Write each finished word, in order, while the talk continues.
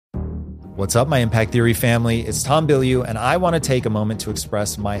What's up, my Impact Theory family? It's Tom Bilyeu, and I want to take a moment to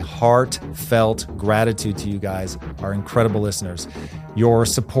express my heartfelt gratitude to you guys, our incredible listeners. Your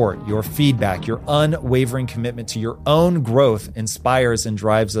support, your feedback, your unwavering commitment to your own growth inspires and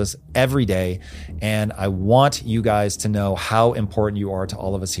drives us every day. And I want you guys to know how important you are to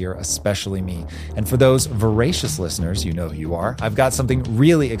all of us here, especially me. And for those voracious listeners, you know who you are. I've got something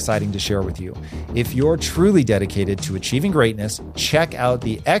really exciting to share with you. If you're truly dedicated to achieving greatness, check out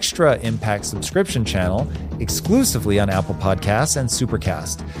the Extra Impact subscription channel exclusively on Apple Podcasts and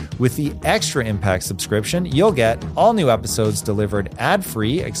Supercast. With the Extra Impact subscription, you'll get all new episodes delivered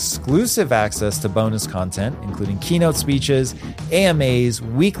ad-free, exclusive access to bonus content, including keynote speeches, AMAs,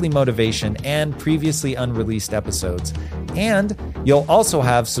 weekly motivation, and previously unreleased episodes. And you'll also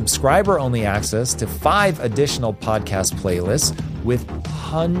have subscriber-only access to 5 additional podcast playlists with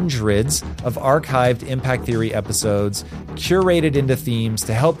hundreds of archived Impact Theory episodes curated into themes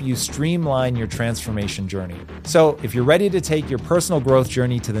to help you streamline your transformation journey. So if you're ready to take your personal growth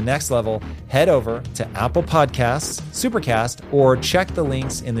journey to the next level, head over to Apple Podcasts, Supercast, or check the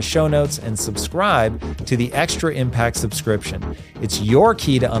links in the show notes and subscribe to the Extra Impact subscription. It's your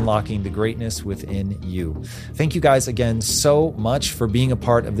key to unlocking the greatness within you. Thank you guys again so much for being a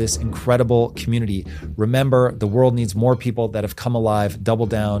part of this incredible community. Remember, the world needs more people that have come alive. Double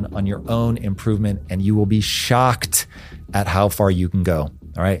down on your own improvement, and you will be shocked at how far you can go.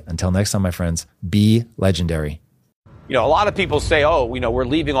 All right. Until next time, my friends, be legendary. You know, a lot of people say, oh, you know, we're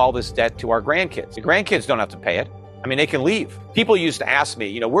leaving all this debt to our grandkids. The grandkids don't have to pay it. I mean, they can leave. People used to ask me,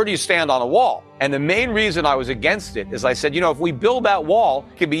 you know, where do you stand on a wall? And the main reason I was against it is I said, you know, if we build that wall,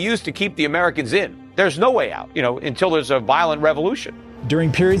 it can be used to keep the Americans in. There's no way out, you know, until there's a violent revolution.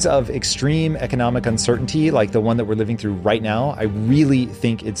 During periods of extreme economic uncertainty, like the one that we're living through right now, I really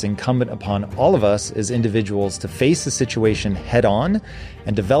think it's incumbent upon all of us as individuals to face the situation head on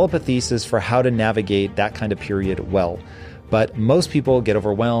and develop a thesis for how to navigate that kind of period well. But most people get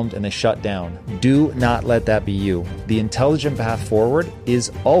overwhelmed and they shut down. Do not let that be you. The intelligent path forward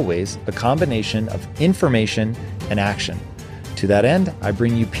is always a combination of information and action. To that end, I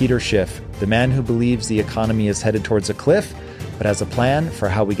bring you Peter Schiff, the man who believes the economy is headed towards a cliff, but has a plan for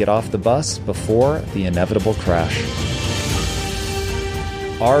how we get off the bus before the inevitable crash.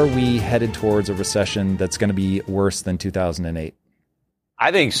 Are we headed towards a recession that's going to be worse than 2008?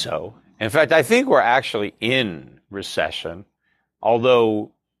 I think so. In fact, I think we're actually in recession,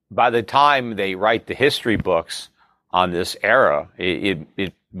 although by the time they write the history books on this era,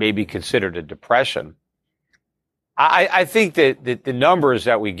 it may be considered a depression. I think that the numbers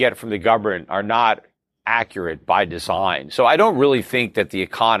that we get from the government are not accurate by design. So I don't really think that the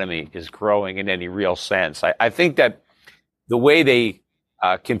economy is growing in any real sense. I think that the way they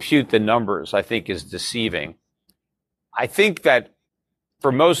compute the numbers, I think, is deceiving. I think that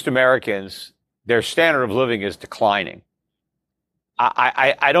for most Americans, their standard of living is declining.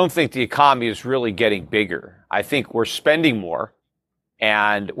 I don't think the economy is really getting bigger. I think we're spending more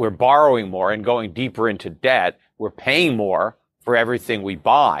and we're borrowing more and going deeper into debt. We're paying more for everything we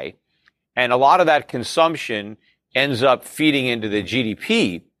buy. And a lot of that consumption ends up feeding into the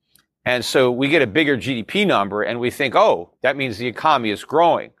GDP. And so we get a bigger GDP number and we think, oh, that means the economy is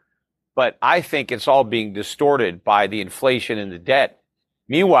growing. But I think it's all being distorted by the inflation and the debt.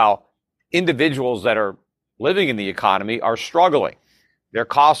 Meanwhile, individuals that are living in the economy are struggling. Their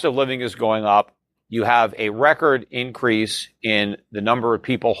cost of living is going up. You have a record increase in the number of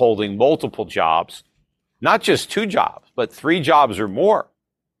people holding multiple jobs, not just 2 jobs, but 3 jobs or more.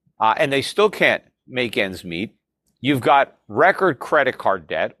 And they still can't make ends meet. You've got record credit card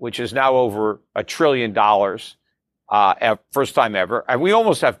debt, which is now over $1 trillion, first time ever. And we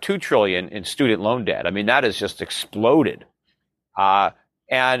almost have $2 trillion in student loan debt. I mean, that has just exploded.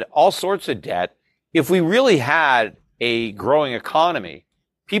 And all sorts of debt. If we really had a growing economy,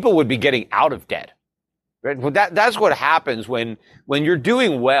 people would be getting out of debt. Right? Well, that's what happens when you're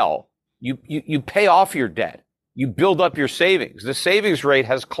doing well. You pay off your debt. You build up your savings. The savings rate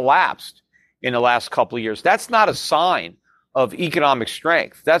has collapsed in the last couple of years. That's not a sign of economic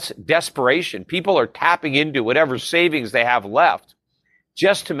strength. That's desperation. People are tapping into whatever savings they have left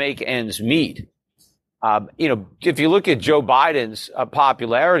just to make ends meet. You know, if you look at Joe Biden's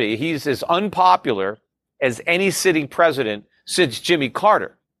popularity, he's as unpopular as any sitting president since Jimmy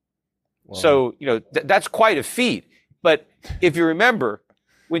Carter. Wow. So, you know, that's quite a feat. But if you remember,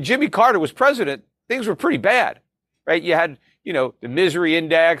 when Jimmy Carter was president, things were pretty bad, right? You had, you know, the misery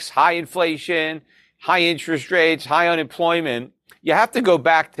index, high inflation, high interest rates, high unemployment. You have to go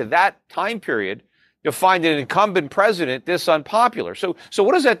back to that time period to find an incumbent president this unpopular. So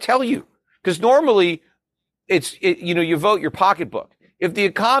what does that tell you? Because normally you vote your pocketbook. If the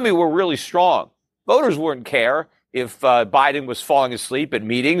economy were really strong, voters wouldn't care if Biden was falling asleep at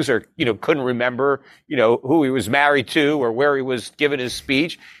meetings or, couldn't remember, who he was married to or where he was giving his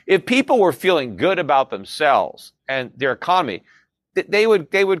speech. If people were feeling good about themselves and their economy, they would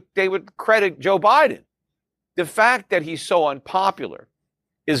credit Joe Biden. The fact that he's so unpopular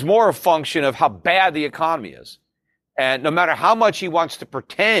is more a function of how bad the economy is. And no matter how much he wants to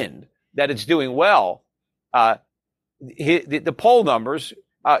pretend that it's doing well, the poll numbers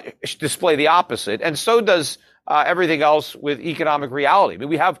display the opposite. And so does everything else with economic reality. I mean,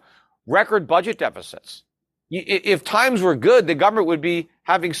 we have record budget deficits. If times were good, the government would be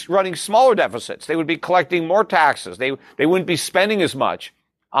running smaller deficits. They would be collecting more taxes. They wouldn't be spending as much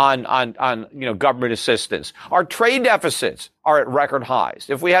on government assistance. Our trade deficits are at record highs.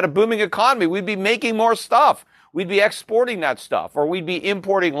 If we had a booming economy, we'd be making more stuff. We'd be exporting that stuff, or we'd be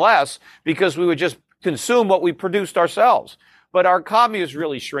importing less because we would just consume what we produced ourselves. But our economy is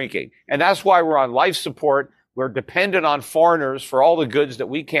really shrinking, and that's why we're on life support. We're dependent on foreigners for all the goods that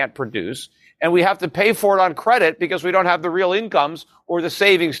we can't produce, and we have to pay for it on credit because we don't have the real incomes or the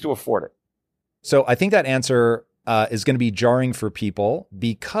savings to afford it. So I think that answer is going to be jarring for people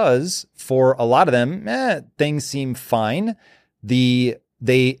because for a lot of them, things seem fine.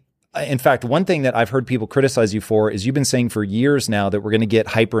 In fact, one thing that I've heard people criticize you for is you've been saying for years now that we're going to get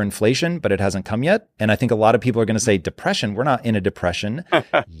hyperinflation, but it hasn't come yet. And I think a lot of people are going to say depression. We're not in a depression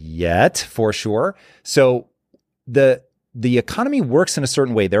yet, for sure. So the economy works in a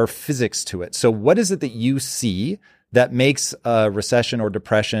certain way. There are physics to it. So what is it that you see that makes a recession or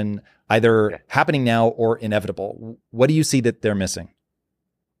depression either happening now or inevitable? What do you see that they're missing?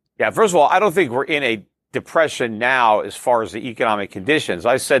 Yeah, first of all, I don't think we're in a depression now as far as the economic conditions.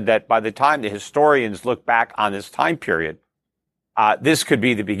 I said that by the time the historians look back on this time period, this could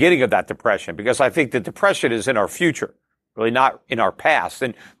be the beginning of that depression, because I think the depression is in our future, really not in our past.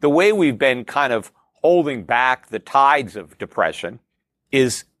 And the way we've been kind of holding back the tides of depression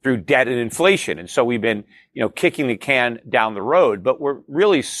is through debt and inflation. And so we've been, kicking the can down the road, but we're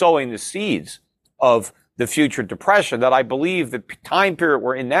really sowing the seeds of the future depression that I believe the time period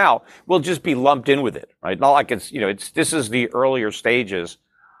we're in now will just be lumped in with it, right? Not like this is the earlier stages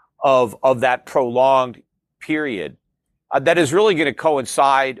of that prolonged period that is really going to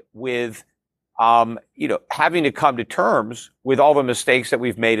coincide with, having to come to terms with all the mistakes that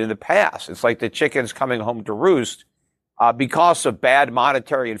we've made in the past. It's like the chickens coming home to roost because of bad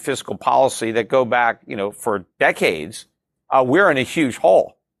monetary and fiscal policy that go back, for decades. We're in a huge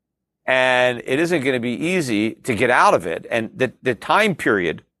hole. And it isn't going to be easy to get out of it. And the time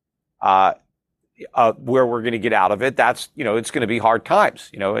period where we're going to get out of it, that's, it's going to be hard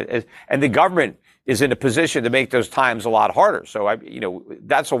times, and the government is in a position to make those times a lot harder. So,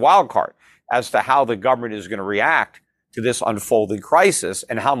 that's a wild card as to how the government is going to react to this unfolding crisis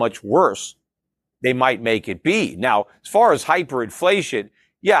and how much worse they might make it be. Now, as far as hyperinflation,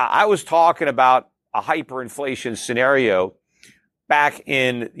 I was talking about a hyperinflation scenario back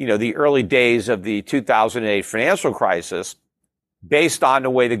in, the early days of the 2008 financial crisis, based on the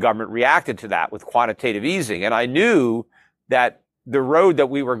way the government reacted to that with quantitative easing. And I knew that the road that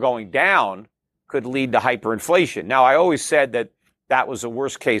we were going down could lead to hyperinflation. Now, I always said that was a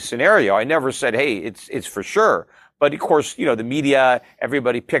worst case scenario. I never said, hey, it's for sure. But of course, the media,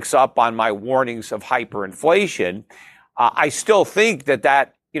 everybody picks up on my warnings of hyperinflation. I still think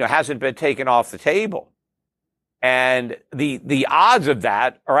that hasn't been taken off the table. And the odds of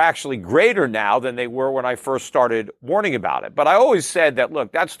that are actually greater now than they were when I first started warning about it. But I always said that,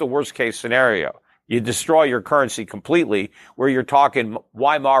 look, that's the worst case scenario. You destroy your currency completely, where you're talking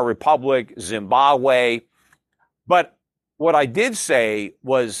Weimar Republic, Zimbabwe. But what I did say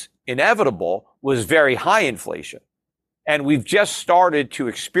was inevitable was very high inflation. And we've just started to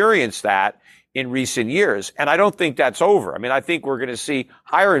experience that in recent years. And I don't think that's over. I mean, I think we're going to see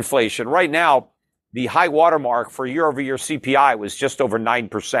higher inflation. Right now, the high watermark for year-over-year CPI was just over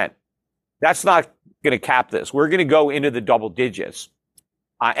 9%. That's not going to cap this. We're going to go into the double digits.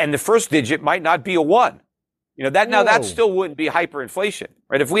 And the first digit might not be a 1. Now that still wouldn't be hyperinflation,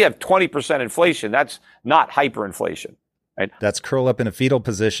 right? If we have 20% inflation, that's not hyperinflation, right? That's curl up in a fetal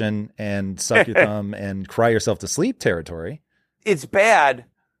position and suck your thumb and cry yourself to sleep territory. It's bad,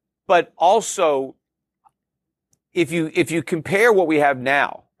 but also if you compare what we have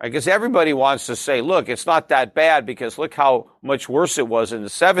now, I guess everybody wants to say, look, it's not that bad because look how much worse it was in the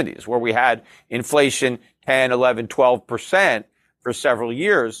 70s, where we had inflation 10, 11, 12% for several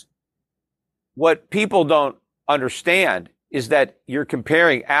years. What people don't understand is that you're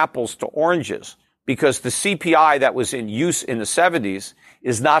comparing apples to oranges, because the CPI that was in use in the 70s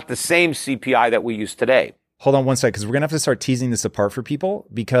is not the same CPI that we use today. hold on one second, because we're going to have to start teasing this apart for people,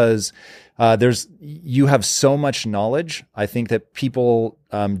 because you have so much knowledge. I think that people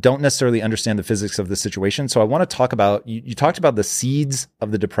don't necessarily understand the physics of the situation. So I want to talk about, you talked about the seeds of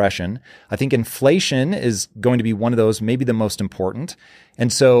the depression. I think inflation is going to be one of those, maybe the most important.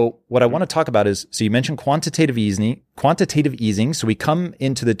 And so what I want to talk about is, so you mentioned quantitative easing. So we come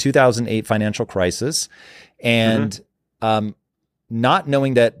into the 2008 financial crisis, and not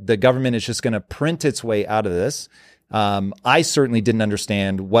knowing that the government is just going to print its way out of this. I certainly didn't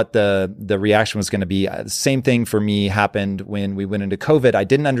understand what the reaction was going to be. Same thing for me happened when we went into COVID. I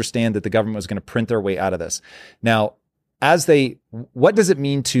didn't understand that the government was going to print their way out of this. Now, what does it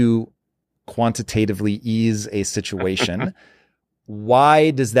mean to quantitatively ease a situation?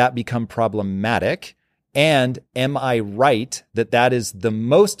 Why does that become problematic? And am I right that that is the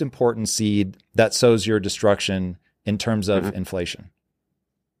most important seed that sows your destruction in terms of inflation?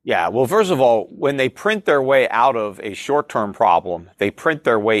 Yeah. Well, first of all, when they print their way out of a short-term problem, they print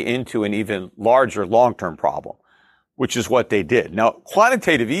their way into an even larger long-term problem, which is what they did. Now,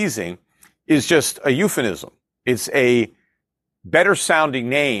 quantitative easing is just a euphemism. It's a better sounding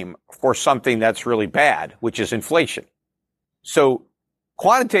name for something that's really bad, which is inflation. So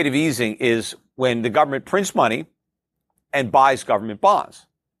quantitative easing is when the government prints money and buys government bonds.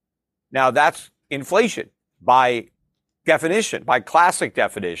 Now, that's inflation. By definition, by classic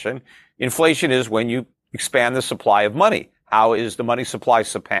definition, inflation is when you expand the supply of money. How is the money supply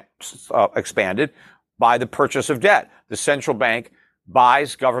expanded? By the purchase of debt. The central bank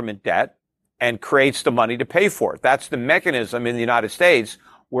buys government debt and creates the money to pay for it. That's the mechanism in the United States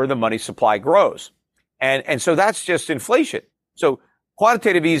where the money supply grows. And so that's just inflation. So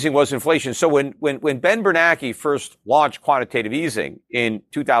quantitative easing was inflation. So when Ben Bernanke first launched quantitative easing in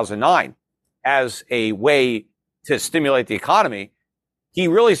 2009, as a way to stimulate the economy, he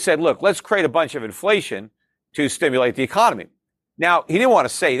really said, look, let's create a bunch of inflation to stimulate the economy. Now, he didn't want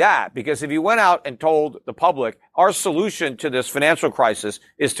to say that, because if he went out and told the public, our solution to this financial crisis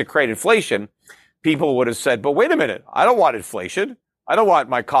is to create inflation, people would have said, but wait a minute, I don't want inflation. I don't want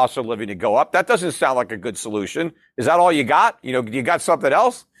my cost of living to go up. That doesn't sound like a good solution. Is that all you got? You got something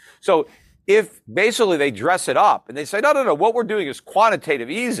else? So if basically they dress it up and they say, no, what we're doing is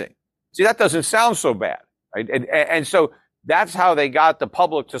quantitative easing. See, that doesn't sound so bad, right? And so that's how they got the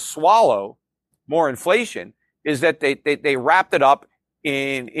public to swallow more inflation, is that they wrapped it up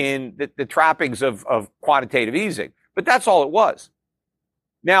in the trappings of quantitative easing. But that's all it was.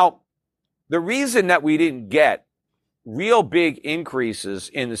 Now, the reason that we didn't get real big increases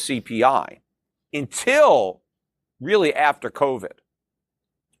in the CPI until really after COVID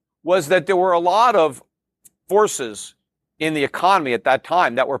was that there were a lot of forces in the economy at that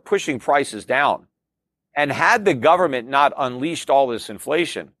time that were pushing prices down. And had the government not unleashed all this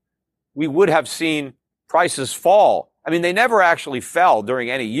inflation, we would have seen prices fall. I mean, they never actually fell during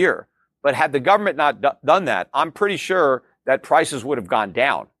any year, but had the government not done that, I'm pretty sure that prices would have gone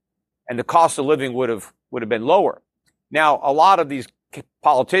down and the cost of living would have been lower. Now, a lot of these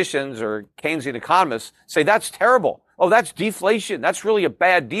politicians or Keynesian economists say that's terrible. Oh, that's deflation. That's really a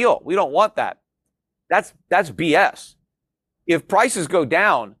bad deal. We don't want that. That's BS. If prices go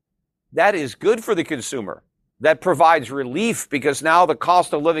down, that is good for the consumer. That provides relief, because now the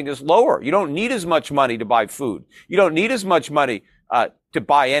cost of living is lower. You don't need as much money to buy food. You don't need as much money to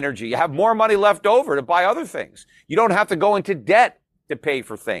buy energy. You have more money left over to buy other things. You don't have to go into debt to pay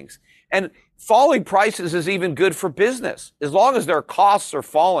for things. And falling prices is even good for business. As long as their costs are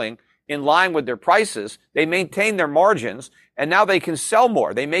falling in line with their prices, they maintain their margins, and now they can sell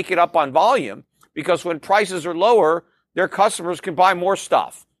more. They make it up on volume, because when prices are lower, their customers can buy more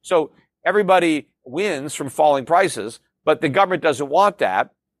stuff. So everybody wins from falling prices, but the government doesn't want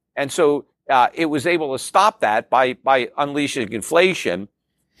that. And so it was able to stop that by unleashing inflation.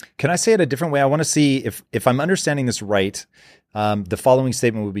 Can I say it a different way? I want to see if I'm understanding this right. The following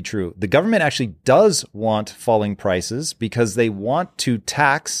statement would be true. The government actually does want falling prices because they want to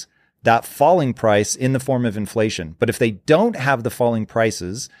tax that falling price in the form of inflation. But if they don't have the falling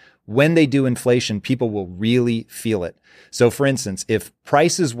prices, when they do inflation, people will really feel it. So for instance, if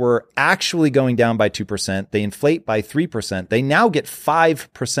prices were actually going down by 2%, they inflate by 3%, they now get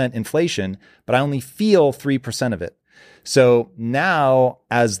 5% inflation, but I only feel 3% of it. So now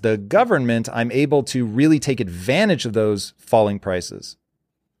as the government, I'm able to really take advantage of those falling prices.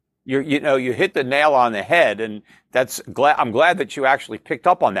 You hit the nail on the head, and I'm glad that you actually picked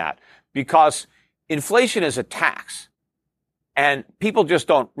up on that, because inflation is a tax. And people just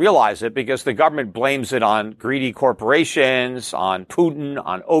don't realize it because the government blames it on greedy corporations, on Putin,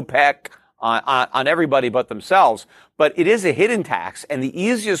 on OPEC, on everybody but themselves. But it is a hidden tax. And the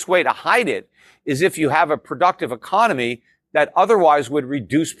easiest way to hide it is if you have a productive economy that otherwise would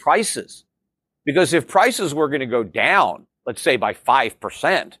reduce prices. Because if prices were going to go down, let's say by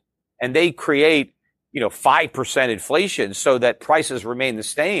 5%, and they create, 5% inflation so that prices remain the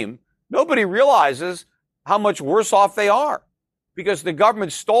same, nobody realizes how much worse off they are because the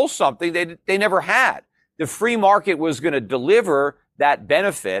government stole something they never had. The free market was going to deliver that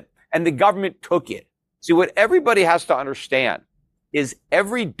benefit and the government took it. See, what everybody has to understand is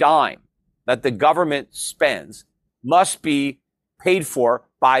every dime that the government spends must be paid for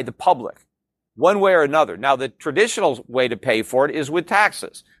by the public, one way or another. Now, the traditional way to pay for it is with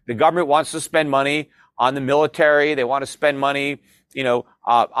taxes. The government wants to spend money on the military. They want to spend money,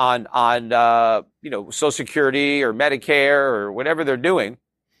 on Social Security or Medicare or whatever they're doing.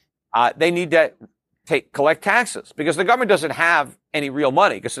 They need to collect taxes because the government doesn't have any real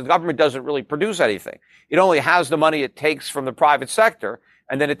money because the government doesn't really produce anything. It only has the money it takes from the private sector,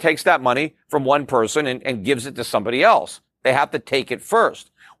 and then it takes that money from one person and gives it to somebody else. They have to take it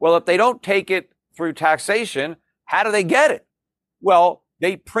first. Well, if they don't take it through taxation, how do they get it? Well,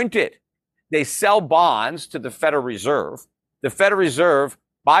 they print it. They sell bonds to the Federal Reserve. The Federal Reserve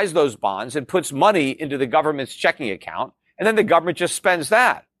buys those bonds and puts money into the government's checking account, and then the government just spends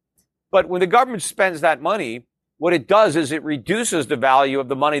that. But when the government spends that money, what it does is it reduces the value of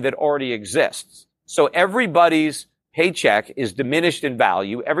the money that already exists. So everybody's paycheck is diminished in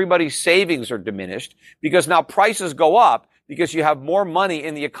value. Everybody's savings are diminished because now prices go up because you have more money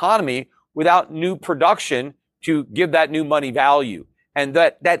in the economy without new production to give that new money value. And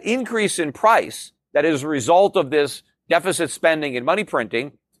that increase in price that is a result of this deficit spending and money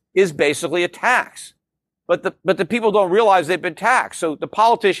printing is basically a tax. But the people don't realize they've been taxed. So the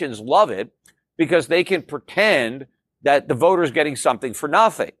politicians love it because they can pretend that the voter's getting something for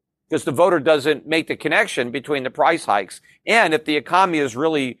nothing because the voter doesn't make the connection between the price hikes. And if the economy is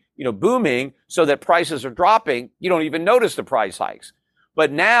really, booming so that prices are dropping, you don't even notice the price hikes.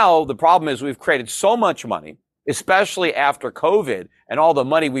 But now the problem is we've created so much money, especially after COVID and all the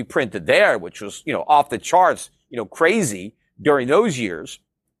money we printed there, which was, off the charts, crazy during those years.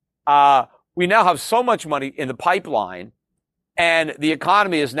 We now have so much money in the pipeline and the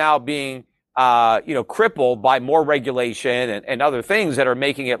economy is now being, crippled by more regulation and other things that are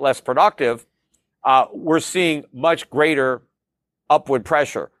making it less productive. We're seeing much greater upward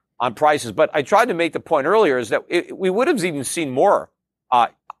pressure on prices. But I tried to make the point earlier is that we would have even seen more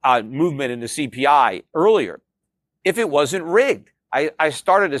movement in the CPI earlier if it wasn't rigged. I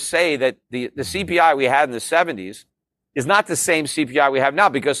started to say that the CPI we had in the 70s is not the same CPI we have now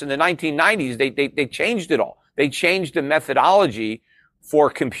because in the 1990s, they changed it all. They changed the methodology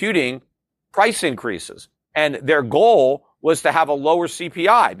for computing price increases. And their goal was to have a lower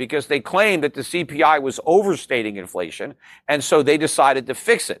CPI because they claimed that the CPI was overstating inflation. And so they decided to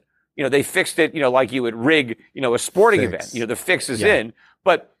fix it. They fixed it, like you would rig, a sporting event, the fix is in.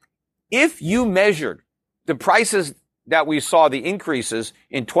 But if you measured the prices that we saw, the increases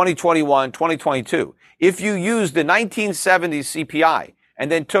in 2021, 2022, if you used the 1970s CPI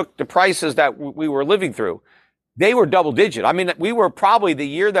and then took the prices that we were living through, they were double digit. I mean, we were probably the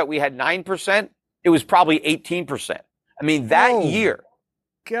year that we had 9%, it was probably 18%. I mean, that year,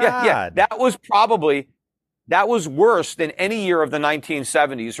 that was worse than any year of the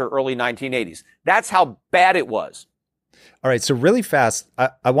 1970s or early 1980s. That's how bad it was. All right. So really fast,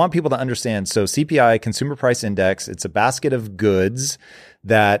 I want people to understand. So CPI, Consumer Price Index, it's a basket of goods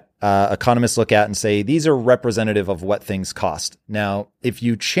that economists look at and say, these are representative of what things cost. Now, if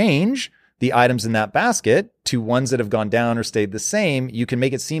you change the items in that basket to ones that have gone down or stayed the same, you can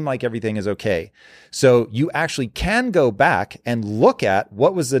make it seem like everything is okay. So you actually can go back and look at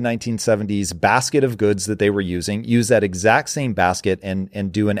what was the 1970s basket of goods that they were using, use that exact same basket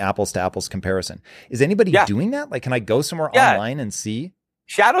and do an apples to apples comparison. Is anybody doing that? Like, can I go somewhere online and see?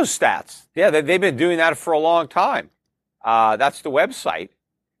 Shadow Stats. Yeah, they've been doing that for a long time. That's the website.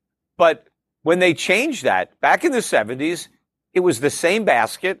 But when they changed that back in the 70s, it was the same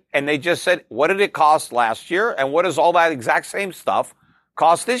basket, and they just said, what did it cost last year, and what does all that exact same stuff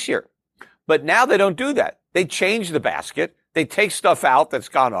cost this year? But now they don't do that. They change the basket. They take stuff out that's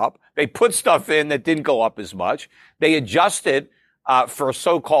gone up. They put stuff in that didn't go up as much. They adjusted for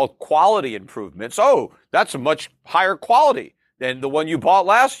so-called quality improvements. Oh, that's a much higher quality than the one you bought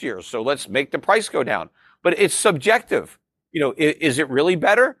last year, so let's make the price go down. But it's subjective. Is it really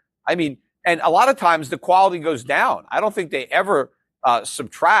better? I mean, and a lot of times the quality goes down. I don't think they ever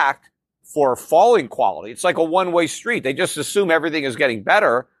subtract for falling quality. It's like a one-way street. They just assume everything is getting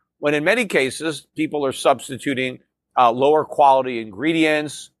better, when in many cases, people are substituting lower quality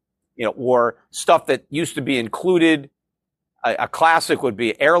ingredients or stuff that used to be included. A classic would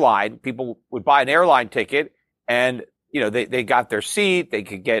be airline. People would buy an airline ticket and, they got their seat. They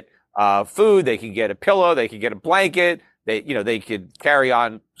could get food. They could get a pillow. They could get a blanket. They could carry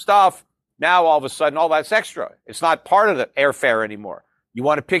on stuff. Now, all of a sudden, all that's extra. It's not part of the airfare anymore. You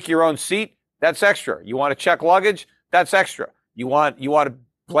want to pick your own seat? That's extra. You want to check luggage? That's extra. You want a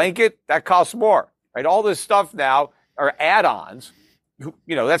blanket? That costs more, right? All this stuff now are add-ons.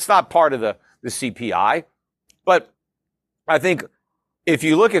 That's not part of the CPI. But I think if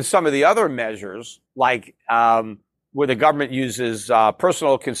you look at some of the other measures, like where the government uses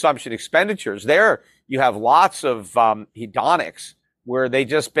personal consumption expenditures, there you have lots of hedonics where they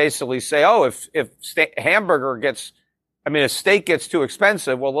just basically say, oh, if steak gets too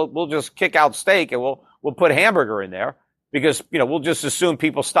expensive, well, we'll just kick out steak and we'll put hamburger in there because, we'll just assume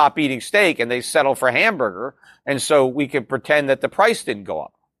people stop eating steak and they settle for hamburger. And so we can pretend that the price didn't go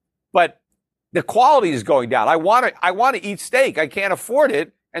up. But the quality is going down. I want to eat steak. I can't afford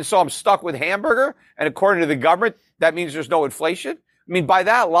it. And so I'm stuck with hamburger. And according to the government, that means there's no inflation. I mean, by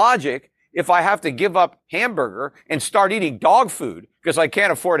that logic, if I have to give up hamburger and start eating dog food because I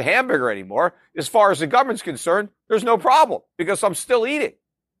can't afford hamburger anymore, as far as the government's concerned, there's no problem because I'm still eating.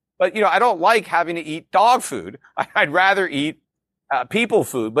 But, I don't like having to eat dog food. I'd rather eat people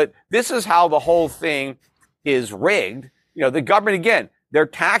food. But this is how the whole thing is rigged. The government, again, they're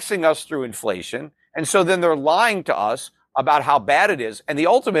taxing us through inflation. And so then they're lying to us about how bad it is. And the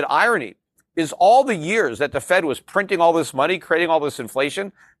ultimate irony is all the years that the Fed was printing all this money, creating all this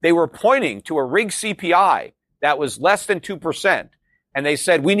inflation, they were pointing to a rigged CPI that was less than 2%. And they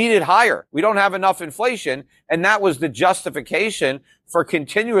said, we need it higher. We don't have enough inflation. And that was the justification for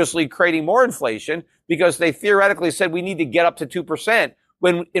continuously creating more inflation because they theoretically said we need to get up to 2%,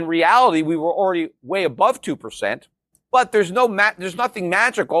 when in reality, we were already way above 2%. But there's nothing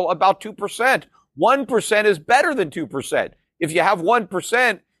magical about 2%. 1% is better than 2%. If you have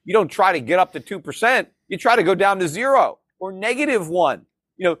 1%, you don't try to get up to 2%. You try to go down to 0 or -1.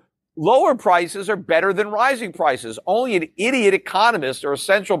 Lower prices are better than rising prices. Only an idiot economist or a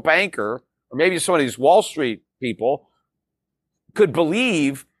central banker, or maybe some of these Wall Street people, could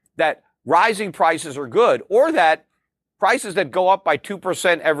believe that rising prices are good, or that prices that go up by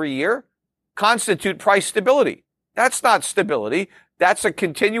 2% every year constitute price stability. That's not stability. That's a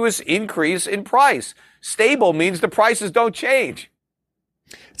continuous increase in price. Stable means the prices don't change.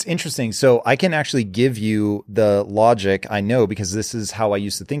 It's interesting. So I can actually give you the logic, I know, because this is how I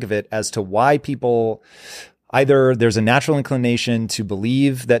used to think of it, as to why people either there's a natural inclination to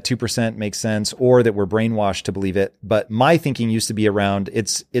believe that 2% makes sense or that we're brainwashed to believe it. But my thinking used to be around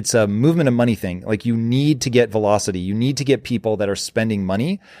it's a movement of money thing. Like you need to get velocity. You need to get people that are spending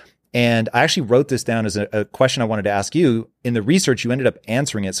money. And I actually wrote this down as a question I wanted to ask you. In the research, you ended up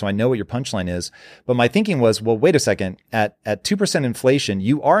answering it, so I know what your punchline is. But my thinking was, well, wait a second. At 2% inflation,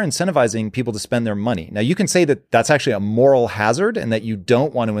 you are incentivizing people to spend their money. Now, you can say that that's actually a moral hazard and that you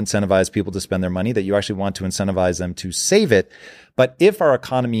don't want to incentivize people to spend their money, that you actually want to incentivize them to save it. But if our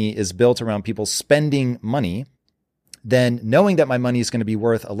economy is built around people spending money, then knowing that my money is going to be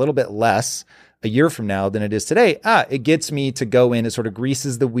worth a little bit less a year from now than it is today, it gets me to go in. It sort of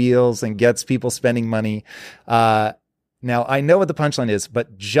greases the wheels and gets people spending money. Now, I know what the punchline is,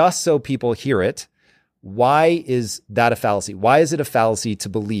 but just so people hear it, why is that a fallacy? Why is it a fallacy to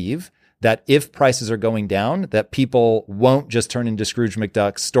believe that if prices are going down, that people won't just turn into Scrooge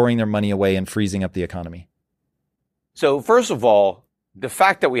McDuck, storing their money away and freezing up the economy? So first of all, the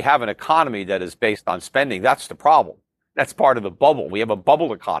fact that we have an economy that is based on spending, that's the problem. That's part of the bubble. We have a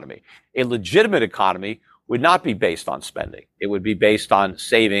bubble economy. A legitimate economy would not be based on spending. It would be based on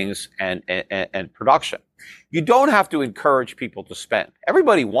savings and production. You don't have to encourage people to spend.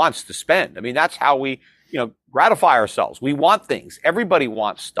 Everybody wants to spend. I mean, that's how we, gratify ourselves. We want things. Everybody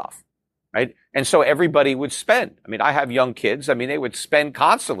wants stuff, right? And so everybody would spend. I mean, I have young kids. I mean, they would spend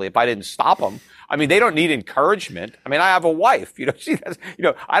constantly if I didn't stop them. I mean, they don't need encouragement. I mean, I have a wife, she does,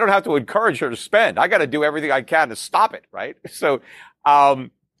 I don't have to encourage her to spend. I got to do everything I can to stop it, right? So,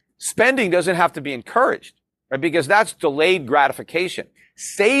 spending doesn't have to be encouraged, right? Because that's delayed gratification.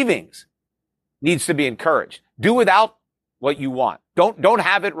 Savings needs to be encouraged. Do without what you want. Don't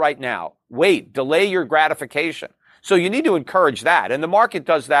have it right now. Wait, delay your gratification. So you need to encourage that. And the market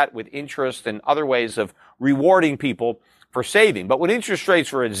does that with interest and other ways of rewarding people for saving. But when interest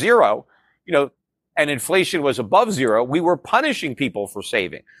rates were at 0, and inflation was above 0, we were punishing people for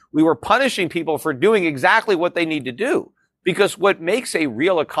saving. We were punishing people for doing exactly what they need to do. Because what makes a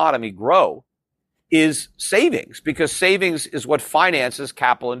real economy grow is savings, because savings is what finances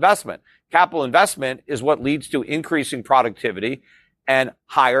capital investment. Capital investment is what leads to increasing productivity and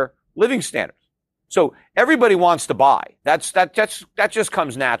higher living standards. So everybody wants to buy. That just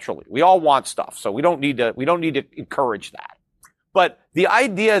comes naturally. We all want stuff. So we don't need to encourage that. But the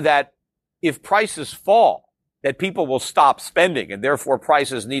idea that if prices fall, that people will stop spending and therefore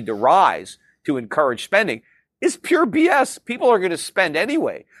prices need to rise to encourage spending is pure BS. People are going to spend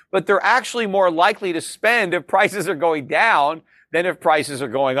anyway, but they're actually more likely to spend if prices are going down than if prices are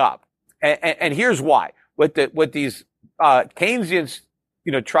going up. And here's why. What these Keynesians,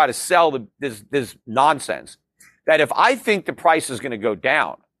 try to sell this nonsense, that if I think the price is going to go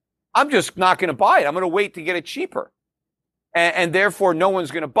down, I'm just not going to buy it. I'm going to wait to get it cheaper. And therefore, no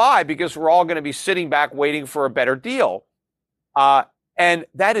one's going to buy because we're all going to be sitting back waiting for a better deal. And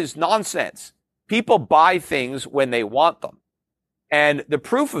that is nonsense. People buy things when they want them. And the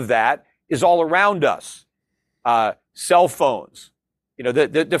proof of that is all around us. Cell phones.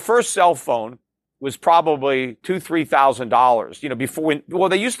 The first cell phone was probably $2,000-$3,000. Before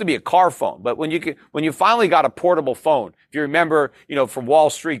they used to be a car phone, but when you finally got a portable phone, if you remember, from Wall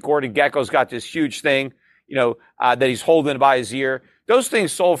Street, Gordon Gekko's got this huge thing, that he's holding by his ear. Those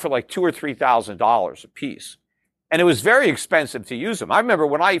things sold for like $2,000 or $3,000 a piece. And it was very expensive to use them. I remember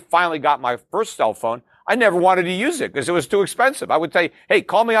when I finally got my first cell phone, I never wanted to use it because it was too expensive. I would say, hey,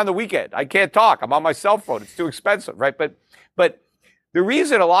 call me on the weekend. I can't talk. I'm on my cell phone. It's too expensive, right? But the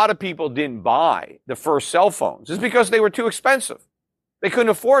reason a lot of people didn't buy the first cell phones is because they were too expensive. They couldn't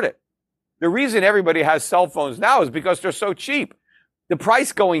afford it. The reason everybody has cell phones now is because they're so cheap. The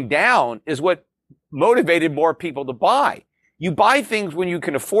price going down is what motivated more people to buy. You buy things when you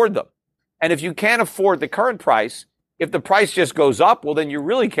can afford them. And if you can't afford the current price, if the price just goes up, well, then you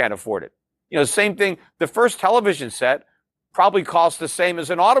really can't afford it. Same thing. The first television set probably cost the same as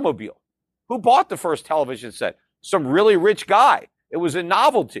an automobile. Who bought the first television set? Some really rich guy. It was a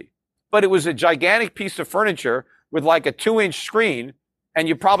novelty, but it was a gigantic piece of furniture with like a 2-inch screen, and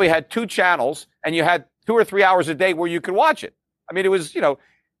you probably had 2 channels, and you had 2 or 3 hours a day where you could watch it. I mean, it was,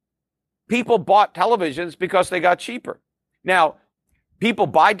 people bought televisions because they got cheaper. Now, people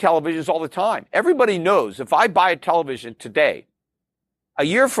buy televisions all the time. Everybody knows if I buy a television today, a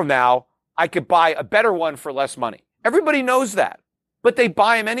year from now, I could buy a better one for less money. Everybody knows that, but they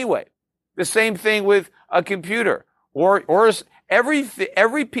buy them anyway. The same thing with a computer or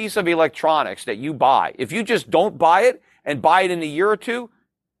every piece of electronics that you buy. If you just don't buy it and buy it in a year or two,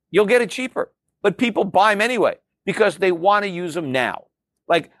 you'll get it cheaper. But people buy them anyway because they want to use them now.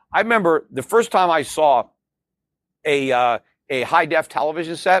 Like, I remember the first time I saw a high-def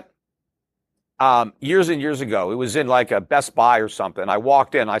television set years and years ago. It was in like a Best Buy or something. I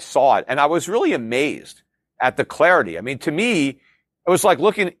walked in, I saw it, and I was really amazed at the clarity. I mean, to me, it was like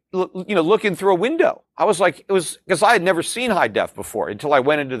looking through a window. I was like, it was because I had never seen high def before until I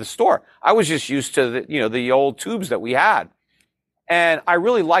went into the store. I was just used to the old tubes that we had, and I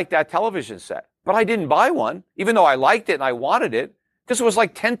really liked that television set. But I didn't buy one, even though I liked it and I wanted it, because it was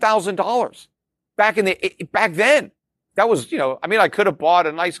like $10,000 back then. That was, I could have bought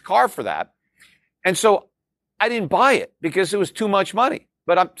a nice car for that. And so I didn't buy it because it was too much money.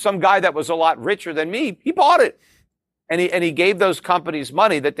 But some guy that was a lot richer than me, he bought it. And he gave those companies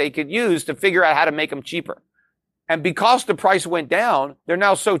money that they could use to figure out how to make them cheaper. And because the price went down, they're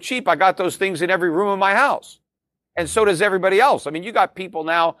now so cheap, I got those things in every room of my house. And so does everybody else. I mean, you got people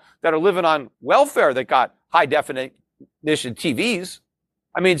now that are living on welfare that got high definition TVs.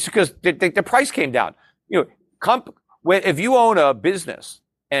 I mean, it's because the price came down. If you own a business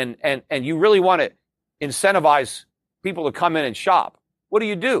and you really want to incentivize people to come in and shop, what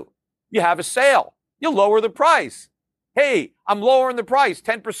do? You have a sale. You lower the price. Hey, I'm lowering the price,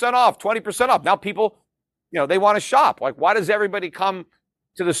 10% off, 20% off. Now people, they want to shop. Like, why does everybody come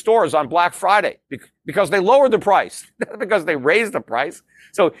to the stores on Black Friday? Because they lowered the price, not because they raised the price.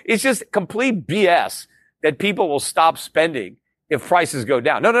 So it's just complete BS that people will stop spending if prices go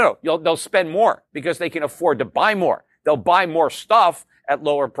down. No. They'll spend more because they can afford to buy more. They'll buy more stuff at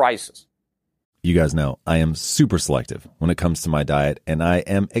lower prices. You guys know I am super selective when it comes to my diet, and I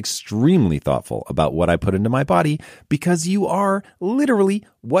am extremely thoughtful about what I put into my body because you are literally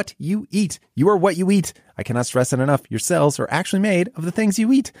what you eat. You are what you eat. I cannot stress it enough. Your cells are actually made of the things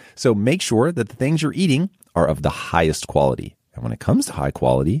you eat. So make sure that the things you're eating are of the highest quality. And when it comes to high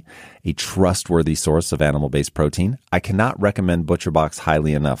quality, a trustworthy source of animal-based protein, I cannot recommend ButcherBox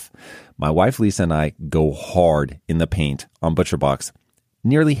highly enough. My wife Lisa and I go hard in the paint on ButcherBox.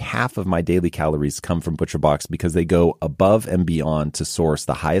 Nearly half of my daily calories come from ButcherBox because they go above and beyond to source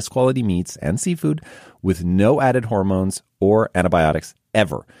the highest quality meats and seafood with no added hormones or antibiotics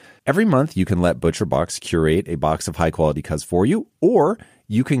ever. Every month, you can let ButcherBox curate a box of high quality cuts for you, or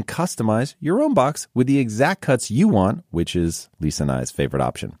you can customize your own box with the exact cuts you want, which is Lisa and I's favorite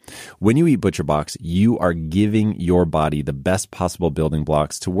option. When you eat ButcherBox, you are giving your body the best possible building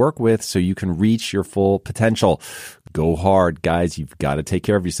blocks to work with so you can reach your full potential. Go hard, guys. You've got to take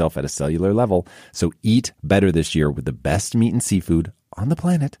care of yourself at a cellular level. So eat better this year with the best meat and seafood on the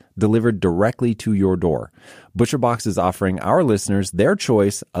planet delivered directly to your door. ButcherBox is offering our listeners their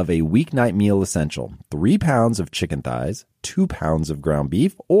choice of a weeknight meal essential: 3 pounds of chicken thighs, 2 pounds of ground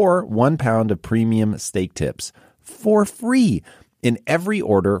beef, or 1 pound of premium steak tips for free in every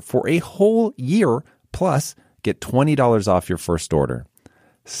order for a whole year. Plus, get $20 off your first order.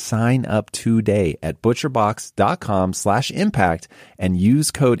 Sign up today at butcherbox.com/impact and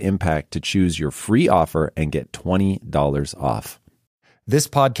use code IMPACT to choose your free offer and get $20 off. This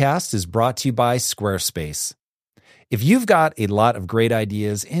podcast is brought to you by Squarespace. If you've got a lot of great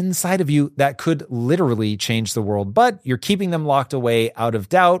ideas inside of you that could literally change the world, but you're keeping them locked away out of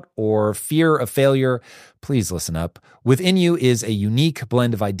doubt or fear of failure, please listen up. Within you is a unique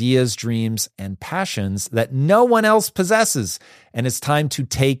blend of ideas, dreams, and passions that no one else possesses. And it's time to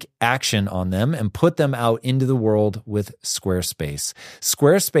take action on them and put them out into the world with Squarespace.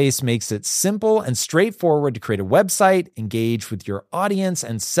 Squarespace makes it simple and straightforward to create a website, engage with your audience,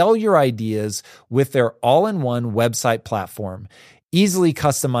 and sell your ideas with their all-in-one website platform. Easily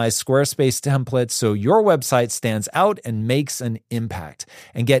customized Squarespace templates so your website stands out and makes an impact.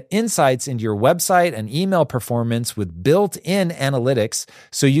 And get insights into your website and email performance with built-in analytics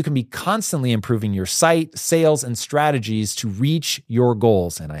so you can be constantly improving your site, sales, and strategies to reach your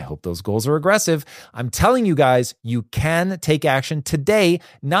goals. And I hope those goals are aggressive. I'm telling you guys, you can take action today,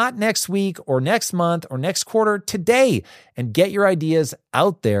 not next week or next month or next quarter, today, and get your ideas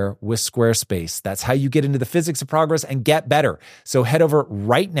out there with Squarespace. That's how you get into the physics of progress and get better. So head over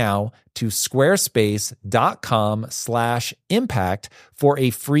right now to squarespace.com/impact for a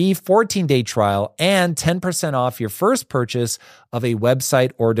free 14-day trial and 10% off your first purchase of a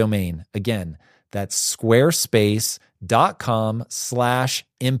website or domain. Again, that's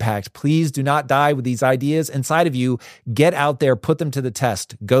squarespace.com/impact. Please do not die with these ideas inside of you. Get out there, put them to the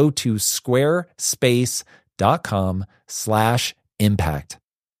test. Go to squarespace.com/impact.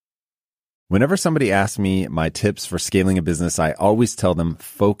 Whenever somebody asks me my tips for scaling a business, I always tell them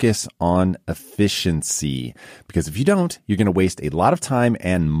focus on efficiency. Because if you don't, you're going to waste a lot of time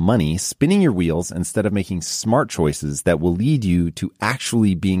and money spinning your wheels instead of making smart choices that will lead you to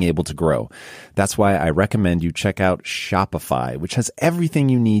actually being able to grow. That's why I recommend you check out Shopify, which has everything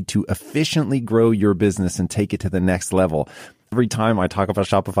you need to efficiently grow your business and take it to the next level. Every time I talk about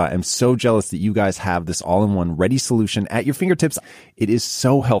Shopify, I'm so jealous that you guys have this all-in-one ready solution at your fingertips. It is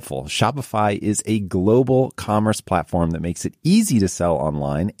so helpful. Shopify is a global commerce platform that makes it easy to sell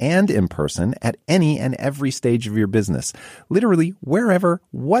online and in person at any and every stage of your business. Literally, wherever,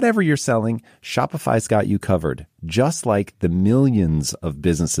 whatever you're selling, Shopify's got you covered, just like the millions of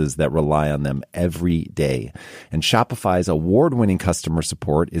businesses that rely on them every day. And Shopify's award-winning customer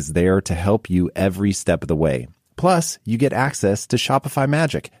support is there to help you every step of the way. Plus, you get access to Shopify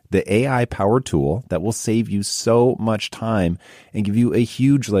Magic, the AI-powered tool that will save you so much time and give you a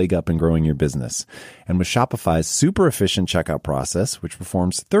huge leg up in growing your business. And with Shopify's super efficient checkout process, which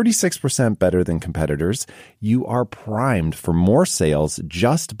performs 36% better than competitors, you are primed for more sales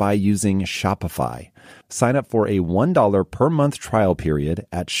just by using Shopify. Sign up for a $1 per month trial period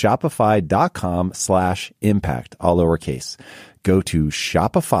at shopify.com/impact, all lowercase. Go to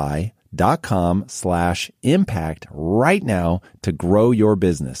shopify.com/impact right now to grow your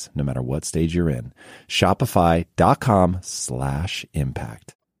business, no matter what stage you're in.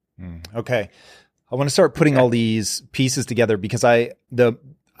 Shopify.com/impact. Okay. I want to start putting all these pieces together because I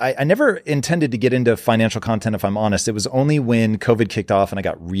never intended to get into financial content, if I'm honest. It was only when COVID kicked off and I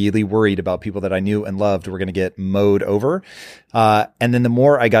got really worried about people that I knew and loved were going to get mowed over. And then the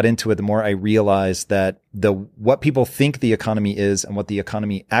more I got into it, the more I realized that what people think the economy is and what the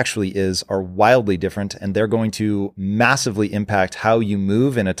economy actually is are wildly different. And they're going to massively impact how you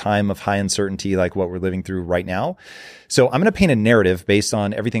move in a time of high uncertainty like what we're living through right now. So I'm going to paint a narrative based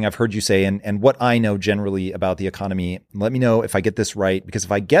on everything I've heard you say and what I know generally about the economy. Let me know if I get this right, because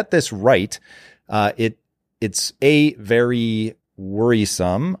if I get this right, it's A, very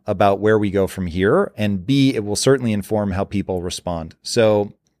worrisome about where we go from here, and B, it will certainly inform how people respond.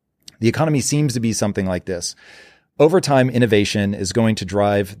 So the economy seems to be something like this. over time, innovation is going to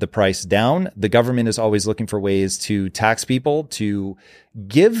drive the price down. The government is always looking for ways to tax people, to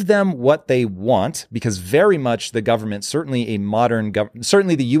give them what they want, because very much the government, certainly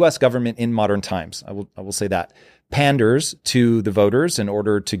certainly the US government in modern times, I will say that, panders to the voters in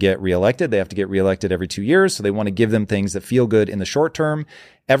order to get reelected. They have to get reelected every 2 years. So they want to give them things that feel good in the short term.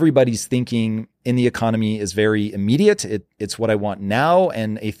 Everybody's thinking in the economy is very immediate. It's what I want now.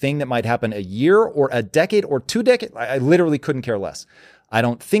 And a thing that might happen a year or a decade or 2 decades, I literally couldn't care less. I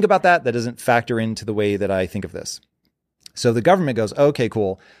don't think about that. That doesn't factor into the way that I think of this. So the government goes, okay,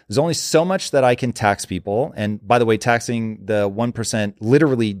 cool. There's only so much that I can tax people. And by the way, taxing the 1%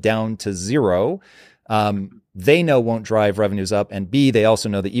 literally down to zero, they know won't drive revenues up. And B, they also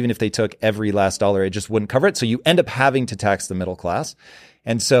know that even if they took every last dollar, it just wouldn't cover it. So you end up having to tax the middle class.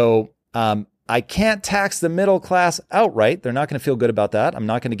 And so I can't tax the middle class outright. They're not going to feel good about that. I'm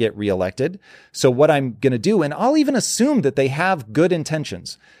not going to get reelected. So what I'm going to do, and I'll even assume that they have good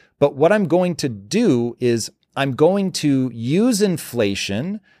intentions, but what I'm going to do is I'm going to use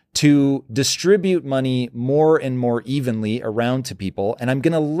inflation to distribute money more and more evenly around to people. And I'm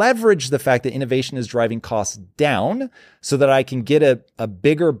going to leverage the fact that innovation is driving costs down so that I can get a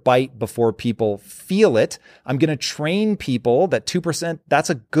bigger bite before people feel it. I'm going to train people that 2%, that's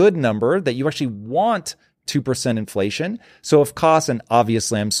a good number, that you actually want 2% inflation. So if costs, and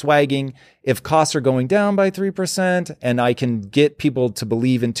obviously I'm swagging, if costs are going down by 3% and I can get people to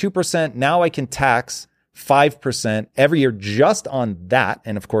believe in 2%, now I can tax 5% every year just on that.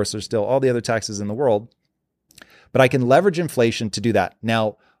 And of course, there's still all the other taxes in the world, but I can leverage inflation to do that.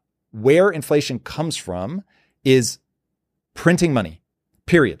 Now, where inflation comes from is printing money,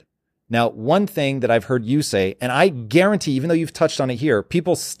 period. Now, one thing that I've heard you say, and I guarantee, even though you've touched on it here,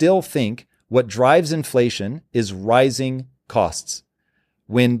 people still think what drives inflation is rising costs.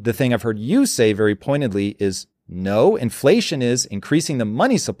 When the thing I've heard you say very pointedly is, no, inflation is increasing the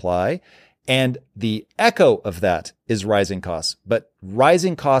money supply. And the echo of that is rising costs. But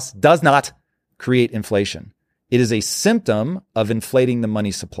rising costs does not create inflation. It is a symptom of inflating the money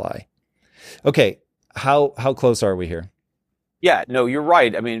supply. Okay, how close are we here? Yeah, no, you're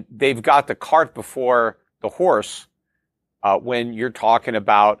right. I mean, they've got the cart before the horse when you're talking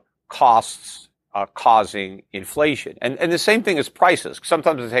about costs causing inflation. And the same thing as prices.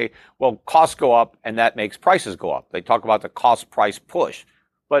 Sometimes they say, well, costs go up and that makes prices go up. They talk about the cost price push.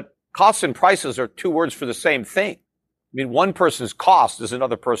 But costs and prices are two words for the same thing. I mean, one person's cost is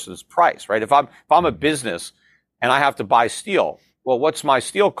another person's price, right? If I'm a business and I have to buy steel, well, what's my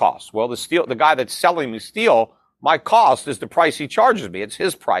steel cost? Well, the guy that's selling me steel, my cost is the price he charges me. It's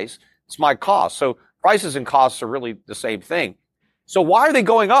his price. It's my cost. So prices and costs are really the same thing. So why are they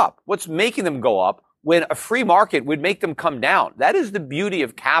going up? What's making them go up when a free market would make them come down? That is the beauty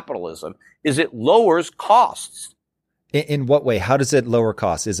of capitalism, is it lowers costs. In what way? How does it lower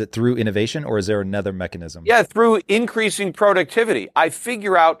costs? Is it through innovation or is there another mechanism? Yeah, through increasing productivity. I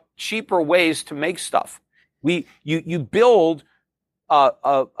figure out cheaper ways to make stuff. You build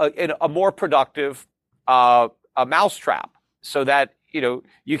a more productive mousetrap so that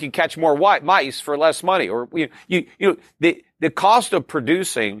you can catch more mice for less money. Or the cost of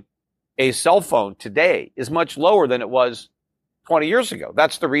producing a cell phone today is much lower than it was 20 years ago.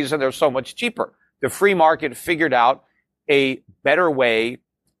 That's the reason they're so much cheaper. The free market figured out a better way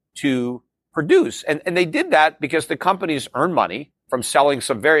to produce. And they did that because the companies earn money from selling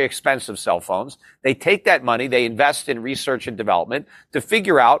some very expensive cell phones. They take that money, they invest in research and development to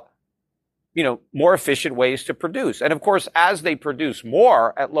figure out, more efficient ways to produce. And of course, as they produce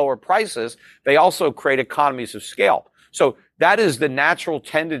more at lower prices, they also create economies of scale. So that is the natural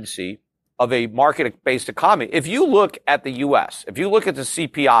tendency of a market-based economy. If you look at the US, if you look at the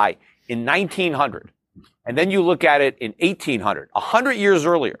CPI in 1900, and then you look at it in 1800, 100 years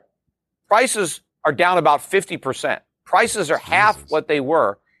earlier, prices are down about 50%. Prices are half what they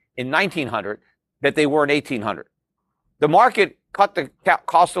were in 1900 that they were in 1800. The market cut the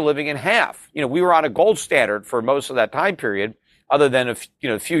cost of living in half. We were on a gold standard for most of that time period, other than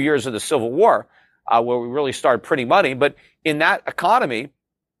a few years of the Civil War, where we really started printing money. But in that economy,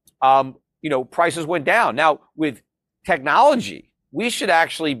 prices went down. Now, with technology, we should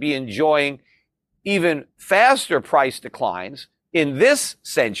actually be enjoying even faster price declines in this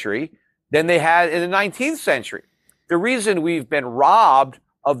century than they had in the 19th century. The reason we've been robbed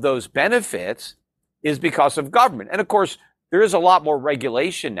of those benefits is because of government. And of course, there is a lot more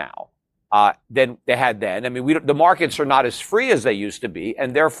regulation now than they had then. I mean, the markets are not as free as they used to be,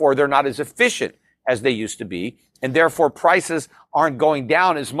 and therefore they're not as efficient as they used to be. And therefore prices aren't going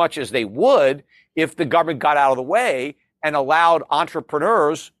down as much as they would if the government got out of the way and allowed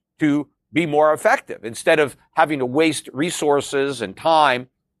entrepreneurs to be more effective. Instead of having to waste resources and time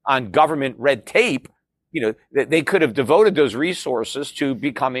on government red tape, they could have devoted those resources to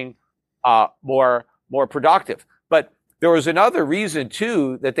becoming more productive. But there was another reason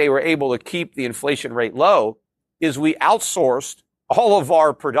too that they were able to keep the inflation rate low, is we outsourced all of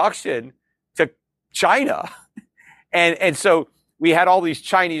our production to China. And so we had all these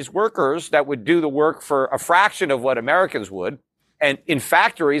Chinese workers that would do the work for a fraction of what Americans would, and in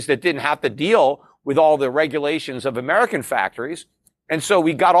factories that didn't have to deal with all the regulations of American factories. And so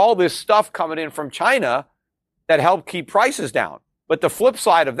we got all this stuff coming in from China that helped keep prices down. But the flip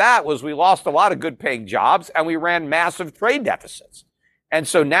side of that was we lost a lot of good paying jobs and we ran massive trade deficits. And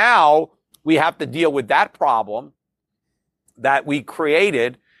so now we have to deal with that problem that we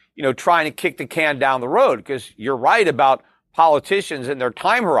created, trying to kick the can down the road, because you're right about politicians and their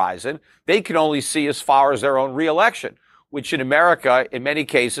time horizon. They can only see as far as their own reelection, which in America, in many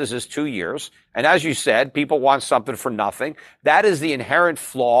cases, is 2 years. And as you said, people want something for nothing. That is the inherent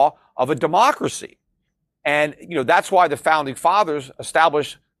flaw of a democracy. And, that's why the founding fathers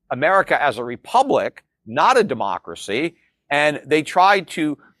established America as a republic, not a democracy. And they tried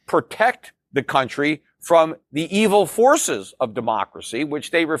to protect the country from the evil forces of democracy,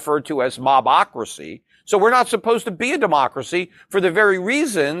 which they referred to as mobocracy. So we're not supposed to be a democracy for the very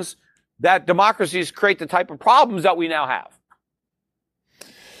reasons that democracies create the type of problems that we now have.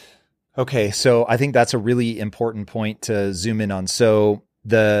 Okay, so I think that's a really important point to zoom in on. So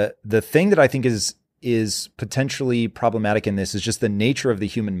the thing that I think is potentially problematic in this is just the nature of the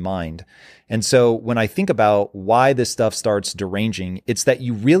human mind. And so when I think about why this stuff starts deranging, it's that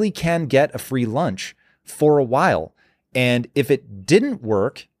you really can get a free lunch for a while. And if it didn't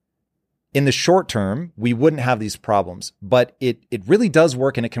work in the short term, we wouldn't have these problems, but it really does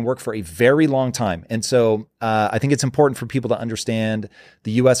work, and it can work for a very long time. And so I think it's important for people to understand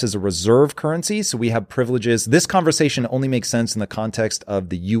the US is a reserve currency. So we have privileges. This conversation only makes sense in the context of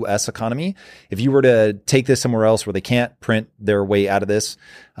the US economy. If you were to take this somewhere else where they can't print their way out of this,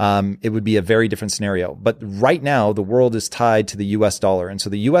 it would be a very different scenario. But right now, the world is tied to the US dollar. And so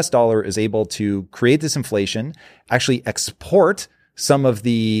the US dollar is able to create this inflation, actually export some of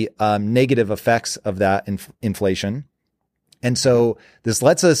the negative effects of that inflation. And so this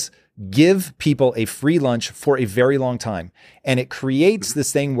lets us give people a free lunch for a very long time. And it creates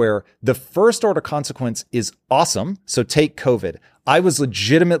this thing where the first order consequence is awesome. So take COVID. I was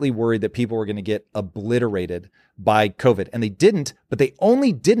legitimately worried that people were going to get obliterated by COVID, and they didn't, but they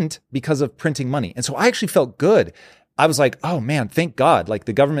only didn't because of printing money. And so I actually felt good. I was like, oh man, thank God. Like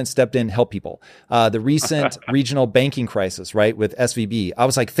the government stepped in, helped people. The recent regional banking crisis, right, with SVB. I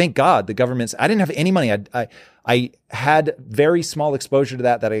was like, thank God the government's, I didn't have any money. I had very small exposure to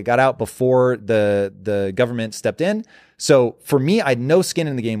that I got out before the government stepped in. So for me, I had no skin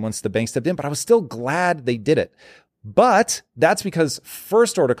in the game once the bank stepped in, but I was still glad they did it. But that's because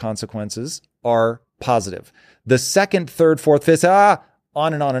first order consequences are positive. The second, third, fourth, fifth, on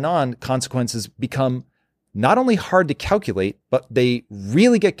and on and on consequences become not only hard to calculate, but they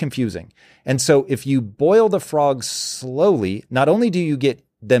really get confusing. And so if you boil the frogs slowly, not only do you get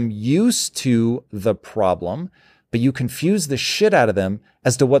them used to the problem, but you confuse the shit out of them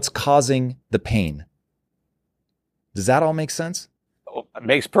as to what's causing the pain. Does that all make sense? It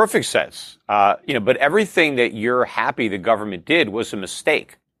makes perfect sense. But everything that you're happy the government did was a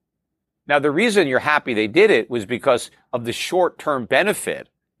mistake. Now, the reason you're happy they did it was because of the short-term benefit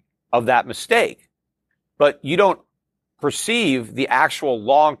of that mistake. But you don't perceive the actual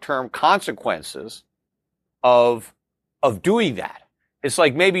long-term consequences of doing that. It's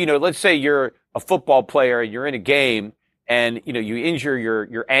like maybe, let's say you're a football player and you're in a game and, you injure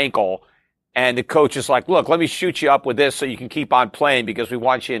your ankle, and the coach is like, look, let me shoot you up with this so you can keep on playing because we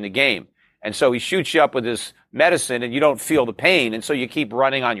want you in the game. And so he shoots you up with this medicine and you don't feel the pain. And so you keep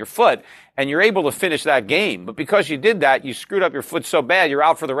running on your foot and you're able to finish that game. But because you did that, you screwed up your foot so bad, you're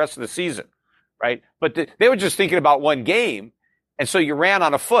out for the rest of the season. Right? But they were just thinking about one game. And so you ran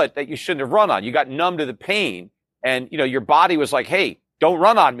on a foot that you shouldn't have run on. You got numb to the pain. And, your body was like, hey, don't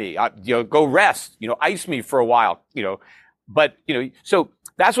run on me. Go rest, ice me for a while, But, so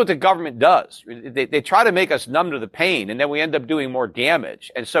that's what the government does. They try to make us numb to the pain, and then we end up doing more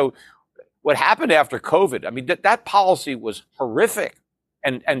damage. And so what happened after COVID, I mean, that policy was horrific.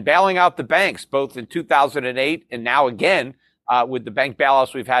 And bailing out the banks, both in 2008 and now again, with the bank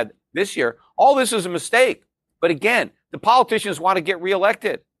bailouts we've had this year, all this is a mistake. But again, the politicians want to get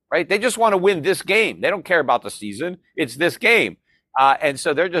reelected, right? They just want to win this game. They don't care about the season. It's this game. And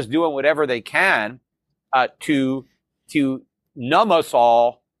so they're just doing whatever they can to numb us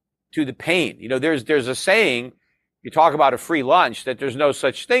all to the pain. There's a saying you talk about a free lunch, that there's no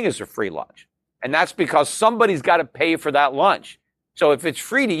such thing as a free lunch. And that's because somebody's got to pay for that lunch. So if it's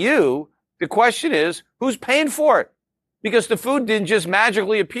free to you, the question is, who's paying for it? Because the food didn't just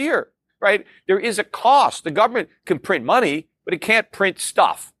magically appear, right? There is a cost. The government can print money, but it can't print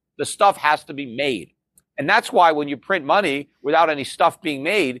stuff. The stuff has to be made. And that's why when you print money without any stuff being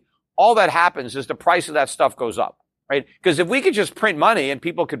made, all that happens is the price of that stuff goes up, right? Because if we could just print money and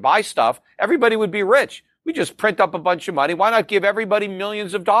people could buy stuff, everybody would be rich. We just print up a bunch of money. Why not give everybody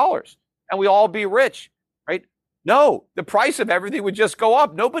millions of dollars and we all be rich, right? No, the price of everything would just go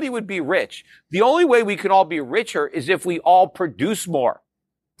up. Nobody would be rich. The only way we can all be richer is if we all produce more.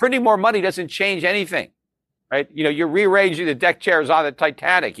 Printing more money doesn't change anything, right? You know, you're rearranging the deck chairs on the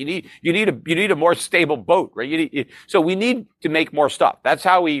Titanic. You need a more stable boat, right? So we need to make more stuff. That's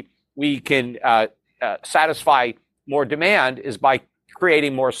how we can satisfy more demand, is by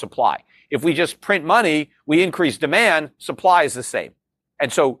creating more supply. If we just print money, we increase demand, supply is the same.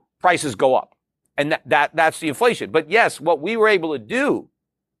 And so prices go up. And that's the inflation. But yes, what we were able to do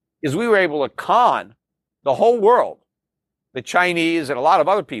is we were able to con the whole world, the Chinese and a lot of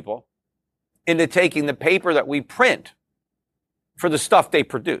other people, into taking the paper that we print for the stuff they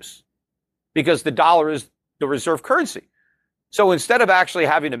produce, because the dollar is the reserve currency. So instead of actually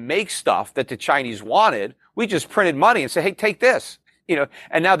having to make stuff that the Chinese wanted, we just printed money and said, hey, take this. You know,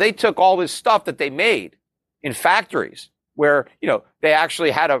 and now they took all this stuff that they made in factories where, you know, they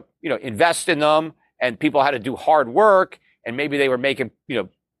actually had to, you know, invest in them, and people had to do hard work, and maybe they were making, you know,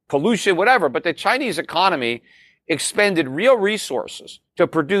 pollution, whatever. But the Chinese economy expended real resources to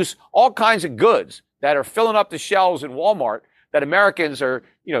produce all kinds of goods that are filling up the shelves in Walmart, that Americans are,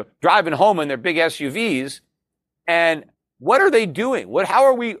 you know, driving home in their big SUVs. And what are they doing? How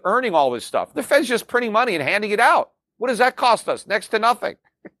are we earning all this stuff? The Fed's just printing money and handing it out. What does that cost us? Next to nothing.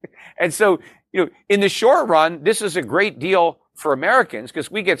 And so, you know, in the short run, this is a great deal for Americans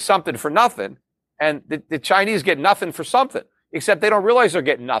because we get something for nothing, and the Chinese get nothing for something, except they don't realize they're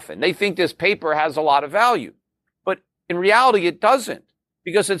getting nothing. They think this paper has a lot of value. But in reality, it doesn't,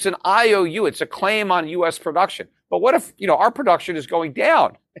 because it's an IOU. It's a claim on U.S. production. But what if, you know, our production is going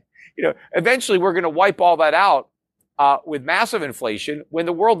down? You know, eventually we're going to wipe all that out with massive inflation when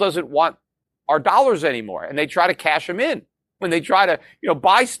the world doesn't want our dollars anymore, and they try to cash them in. When they try to, you know,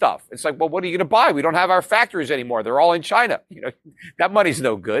 buy stuff, it's like, well, what are you going to buy? We don't have our factories anymore. They're all in China. You know, that money's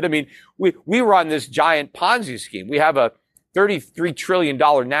no good. I mean, we run this giant Ponzi scheme. We have a $33 trillion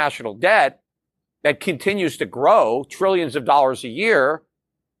national debt that continues to grow trillions of dollars a year.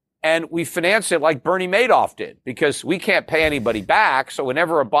 And we finance it like Bernie Madoff did, because we can't pay anybody back. So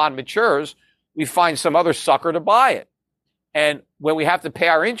whenever a bond matures, we find some other sucker to buy it. And when we have to pay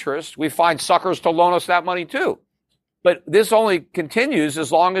our interest, we find suckers to loan us that money too. But this only continues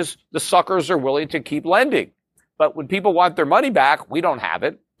as long as the suckers are willing to keep lending. But when people want their money back, we don't have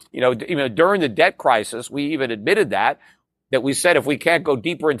it. You know, during the debt crisis, we even admitted that we said if we can't go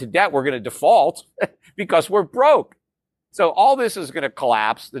deeper into debt, we're going to default because we're broke. So all this is going to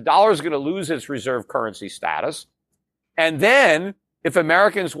collapse. The dollar is going to lose its reserve currency status. And then if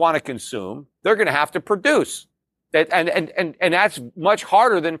Americans want to consume, they're going to have to produce. And that's much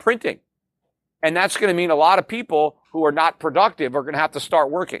harder than printing. And that's going to mean a lot of people who are not productive are going to have to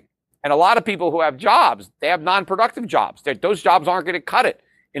start working. And a lot of people who have jobs, they have non-productive jobs. Those jobs aren't going to cut it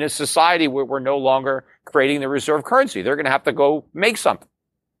in a society where we're no longer creating the reserve currency. They're going to have to go make something.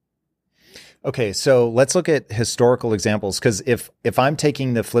 Okay, so let's look at historical examples, because if I'm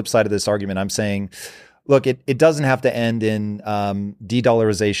taking the flip side of this argument, I'm saying, look, it doesn't have to end in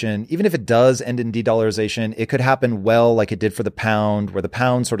de-dollarization. Even if it does end in de-dollarization, it could happen well like it did for the pound, where the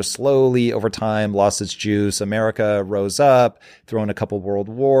pound sort of slowly over time lost its juice. America rose up, throw in a couple world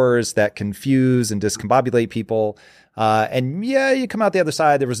wars that confuse and discombobulate people. And yeah, you come out the other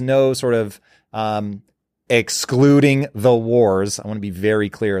side. There was no sort of excluding the wars. I want to be very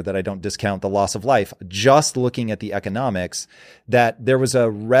clear that I don't discount the loss of life. Just looking at the economics, that there was a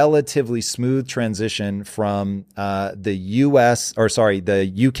relatively smooth transition from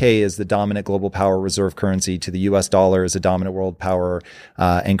the UK as the dominant global power reserve currency to the US dollar as a dominant world power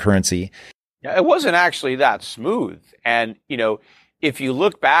and currency. Yeah, it wasn't actually that smooth. And, you know, if you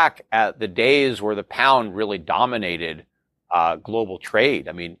look back at the days where the pound really dominated global trade,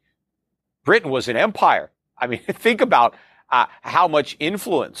 I mean, Britain was an empire. I mean, think about how much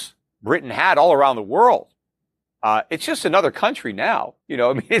influence Britain had all around the world. It's just another country now. You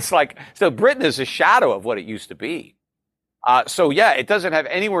know, I mean, it's like, so Britain is a shadow of what it used to be. So yeah, it doesn't have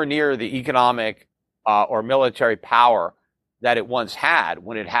anywhere near the economic or military power that it once had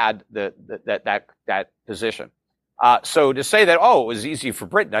when it had that position. So to say that, oh, it was easy for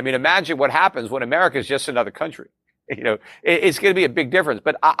Britain. I mean, imagine what happens when America is just another country. It's going to be a big difference.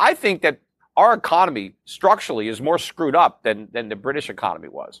 But I think that our economy structurally is more screwed up than the British economy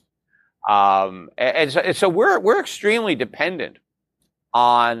was. So we're extremely dependent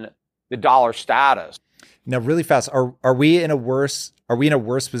on the dollar status. Now, really fast, are we in a worse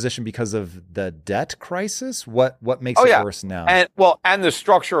position because of the debt crisis? What makes it worse now? And the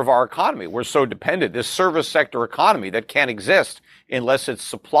structure of our economy. We're so dependent. This service sector economy that can't exist unless it's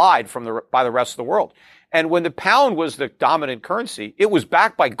supplied by the rest of the world. And when the pound was the dominant currency, it was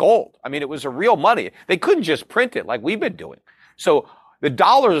backed by gold. I mean, it was a real money. They couldn't just print it like we've been doing. So the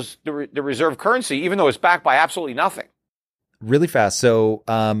dollar's the reserve currency, even though it's backed by absolutely nothing. Really fast. So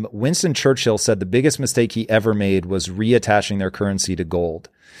Winston Churchill said the biggest mistake he ever made was reattaching their currency to gold.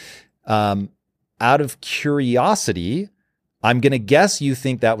 Out of curiosity, I'm going to guess you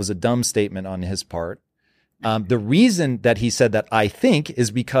think that was a dumb statement on his part. The reason that he said that, I think, is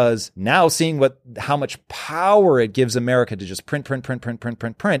because now seeing how much power it gives America to just print.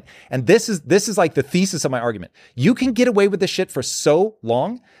 And this is like the thesis of my argument. You can get away with this shit for so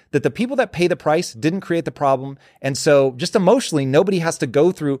long that the people that pay the price didn't create the problem. And so just emotionally, nobody has to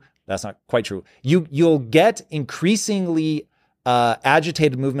go through. That's not quite true. You'll get increasingly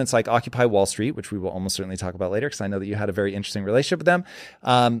agitated movements like Occupy Wall Street, which we will almost certainly talk about later, because I know that you had a very interesting relationship with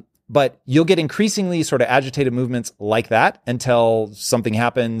them. But you'll get increasingly sort of agitated movements like that until something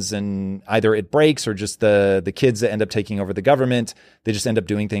happens and either it breaks or just the kids that end up taking over the government, they just end up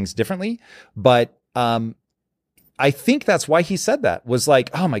doing things differently. But I think that's why he said that, was like,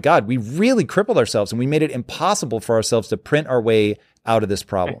 oh my God, we really crippled ourselves and we made it impossible for ourselves to print our way out of this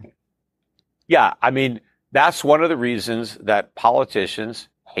problem. Yeah, I mean, that's one of the reasons that politicians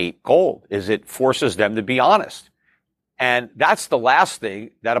hate gold, is it forces them to be honest. And that's the last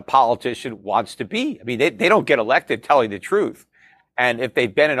thing that a politician wants to be. I mean, they don't get elected telling the truth. And if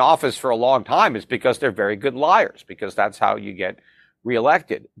they've been in office for a long time, it's because they're very good liars, because that's how you get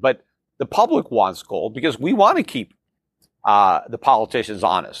reelected. But the public wants gold because we want to keep the politicians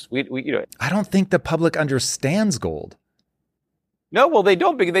honest. I don't think the public understands gold. No, well, they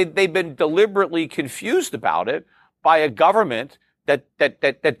don't, because they've been deliberately confused about it by a government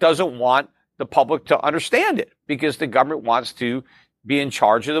that doesn't want the public to understand it, because the government wants to be in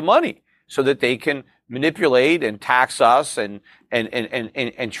charge of the money so that they can manipulate and tax us and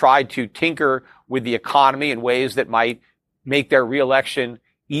try to tinker with the economy in ways that might make their reelection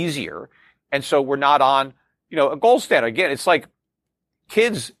easier. And so we're not on, a gold standard. Again, it's like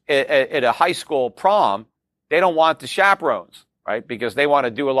kids at a high school prom, they don't want the chaperones, right? Because they want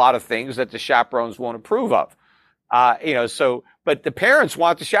to do a lot of things that the chaperones won't approve of. But the parents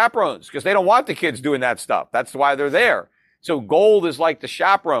want the chaperones because they don't want the kids doing that stuff. That's why they're there. So gold is like the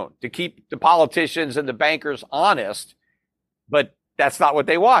chaperone to keep the politicians and the bankers honest, but that's not what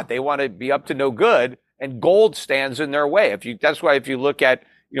they want. They want to be up to no good, and gold stands in their way. That's why if you look at,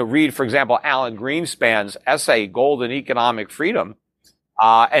 read, for example, Alan Greenspan's essay, Gold and Economic Freedom,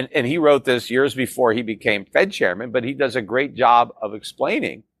 and he wrote this years before he became Fed chairman, but he does a great job of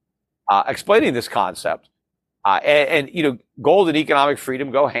explaining this concept. Gold and economic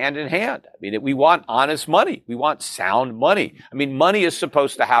freedom go hand in hand. I mean, we want honest money. We want sound money. I mean, money is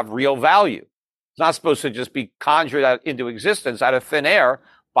supposed to have real value. It's not supposed to just be conjured out into existence out of thin air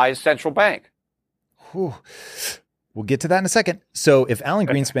by a central bank. Whew. We'll get to that in a second. So if Alan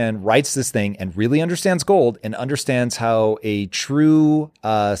Greenspan writes this thing and really understands gold and understands how a true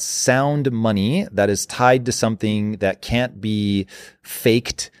sound money that is tied to something that can't be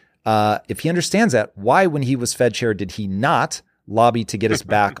faked, if he understands that, why, when he was Fed chair, did he not lobby to get us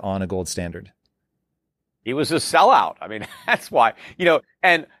back on a gold standard? He was a sellout. I mean, that's why,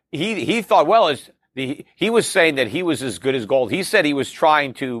 and he thought, well, he was saying that he was as good as gold. He said he was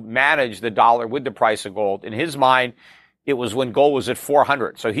trying to manage the dollar with the price of gold. In his mind, it was when gold was at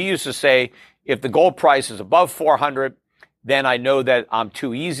 400. So he used to say, if the gold price is above 400, then I know that I'm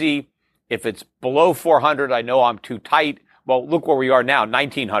too easy. If it's below 400, I know I'm too tight. Well, look where we are now,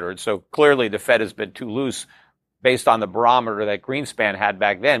 1900. So clearly the Fed has been too loose based on the barometer that Greenspan had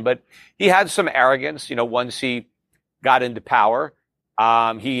back then. But he had some arrogance, once he got into power.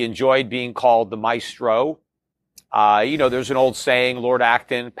 He enjoyed being called the maestro. There's an old saying, Lord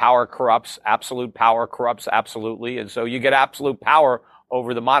Acton, power corrupts, absolute power corrupts absolutely. And so you get absolute power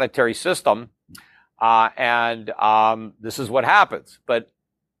over the monetary system. This is what happens. But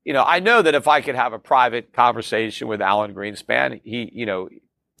I know that if I could have a private conversation with Alan Greenspan,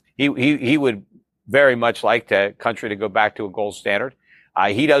 he would very much like the country to go back to a gold standard.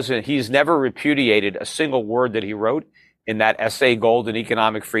 He's never repudiated a single word that he wrote in that essay, Gold and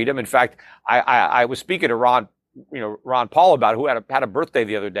Economic Freedom. In fact, I was speaking to Ron Paul about it, who had a birthday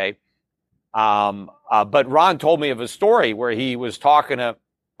the other day. But Ron told me of a story where he was talking to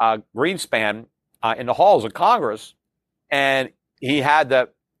Greenspan in the halls of Congress, and he had the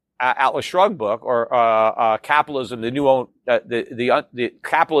Atlas Shrugged book, or Capitalism, the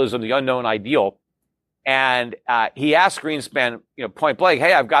Capitalism, the Unknown Ideal. And he asked Greenspan, point blank,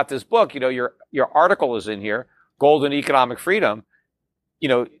 "Hey, I've got this book. Your article is in here, Golden Economic Freedom.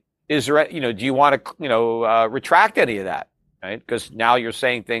 Is there? Do you want to retract any of that? Right? Because now you're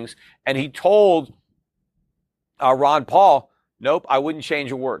saying things." And he told Ron Paul, "Nope, I wouldn't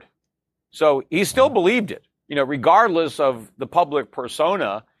change a word." So he still believed it. Regardless of the public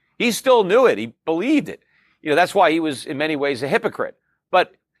persona, he still knew it. He believed it. That's why he was in many ways a hypocrite.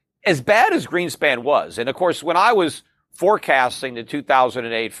 But as bad as Greenspan was, and of course, when I was forecasting the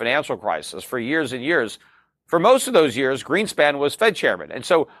 2008 financial crisis for years and years, for most of those years, Greenspan was Fed chairman. And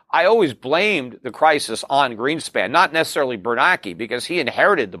so I always blamed the crisis on Greenspan, not necessarily Bernanke, because he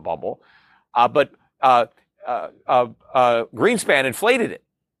inherited the bubble, but Greenspan inflated it.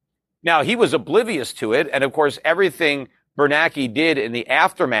 Now, he was oblivious to it. And of course, everything Bernanke did in the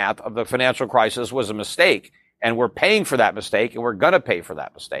aftermath of the financial crisis was a mistake. And we're paying for that mistake, and we're going to pay for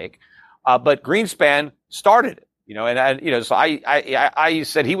that mistake. But Greenspan started it, So I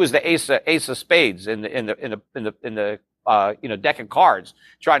said he was the ace of spades in the deck of cards,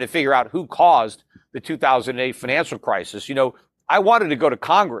 trying to figure out who caused the 2008 financial crisis. I wanted to go to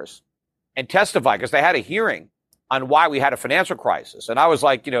Congress and testify because they had a hearing on why we had a financial crisis, and I was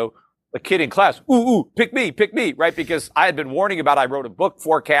like, a kid in class, ooh, pick me, right? Because I had been warning about it. I wrote a book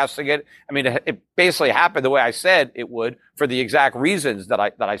forecasting it. I mean, it basically happened the way I said it would for the exact reasons that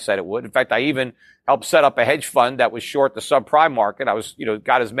I said it would. In fact, I even helped set up a hedge fund that was short the subprime market. I was,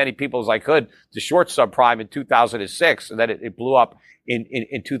 got as many people as I could to short subprime in 2006, and then it blew up in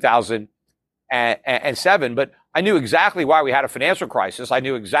 2007. But I knew exactly why we had a financial crisis. I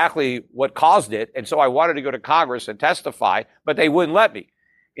knew exactly what caused it. And so I wanted to go to Congress and testify, but they wouldn't let me.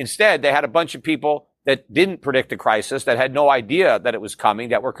 Instead, they had a bunch of people that didn't predict the crisis, that had no idea that it was coming,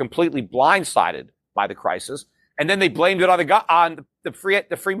 that were completely blindsided by the crisis. And then they blamed it on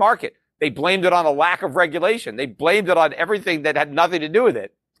the free market. They blamed it on a lack of regulation. They blamed it on everything that had nothing to do with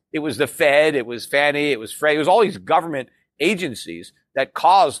it. It was the Fed, it was Fannie, it was Freddie, it was all these government agencies that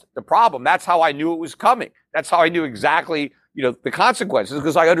caused the problem. That's how I knew it was coming. That's how I knew exactly, the consequences,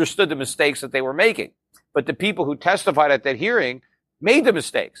 because I understood the mistakes that they were making. But the people who testified at that hearing made the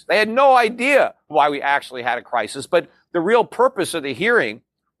mistakes. They had no idea why we actually had a crisis. But the real purpose of the hearing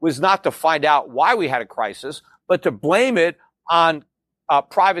was not to find out why we had a crisis, but to blame it on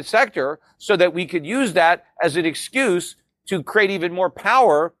private sector so that we could use that as an excuse to create even more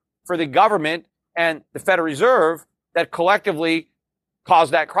power for the government and the Federal Reserve that collectively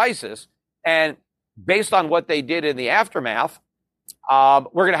caused that crisis. And based on what they did in the aftermath,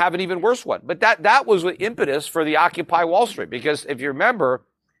 we're going to have an even worse one. But that was the impetus for the Occupy Wall Street, because if you remember,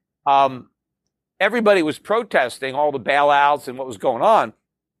 everybody was protesting all the bailouts and what was going on.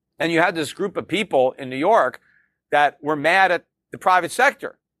 And you had this group of people in New York that were mad at the private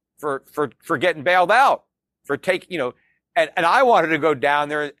sector for getting bailed out, for taking, and I wanted to go down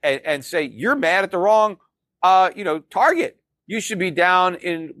there and say, you're mad at the wrong, target. You should be down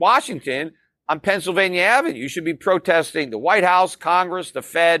in Washington on Pennsylvania Avenue. You should be protesting the White House, Congress, the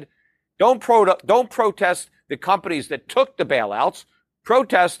Fed. Don't protest the companies that took the bailouts.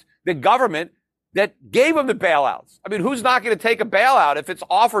 Protest the government that gave them the bailouts. I mean, who's not going to take a bailout if it's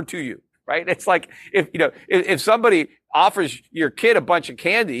offered to you, right? It's like if somebody offers your kid a bunch of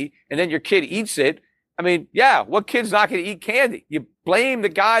candy and then your kid eats it. I mean, yeah, what kid's not going to eat candy? You blame the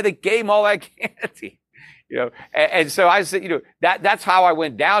guy that gave him all that candy. And so I said, that's how I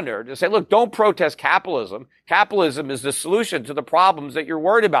went down there to say, look, don't protest capitalism. Capitalism is the solution to the problems that you're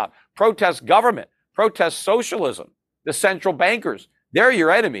worried about. Protest government, protest socialism, the central bankers. They're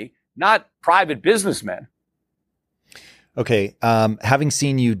your enemy, not private businessmen. Okay. Having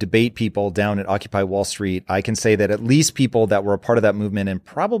seen you debate people down at Occupy Wall Street, I can say that at least people that were a part of that movement, and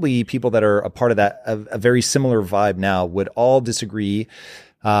probably people that are a part of that, a very similar vibe now, would all disagree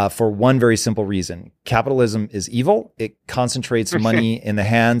for one very simple reason. Capitalism is evil. It concentrates money in the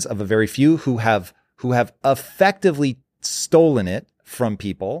hands of a very few who have effectively stolen it from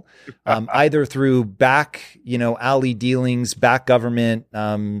people, either through back, alley dealings, back government.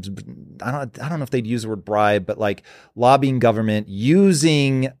 I don't know if they'd use the word bribe, but like lobbying government,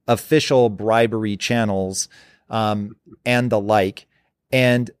 using official bribery channels, and the like.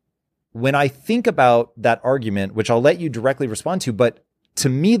 And when I think about that argument, which I'll let you directly respond to, but to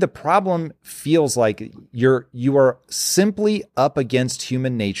me, the problem feels like you are simply up against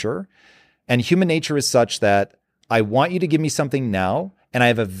human nature, and human nature is such that I want you to give me something now, And I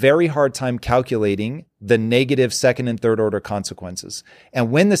have a very hard time calculating the negative second and third order consequences.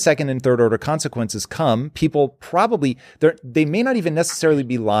 And when the second and third order consequences come, people probably, they may not even necessarily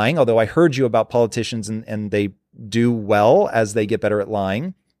be lying, although I heard you about politicians and they do well as they get better at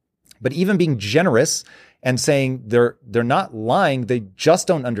lying. But even being generous and saying they're not lying, they just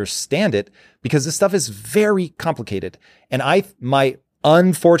don't understand it, because this stuff is very complicated. And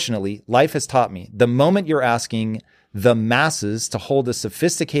unfortunately, life has taught me, the moment you're asking the masses to hold a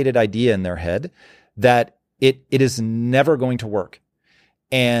sophisticated idea in their head, that it is never going to work.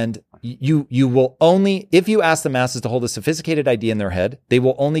 And you will only, if you ask the masses to hold a sophisticated idea in their head, they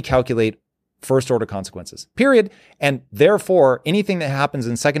will only calculate first order consequences, period. And therefore, anything that happens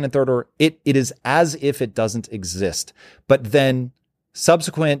in second and third order, it is as if it doesn't exist. But then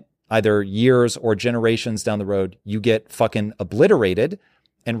subsequent either years or generations down the road, you get fucking obliterated.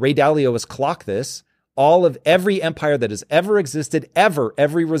 And Ray Dalio has clocked this. All of every empire that has ever existed,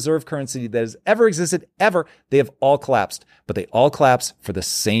 every reserve currency that has ever existed, they have all collapsed. But they all collapse for the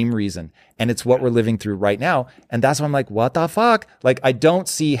same reason. And it's what we're living through right now. And that's why I'm like, what the fuck? Like, I don't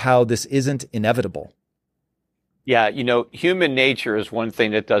see how this isn't inevitable. Yeah, human nature is one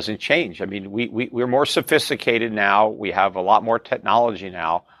thing that doesn't change. I mean, we're more sophisticated now. We have a lot more technology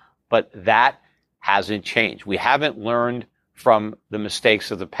now, but that hasn't changed. We haven't learned from the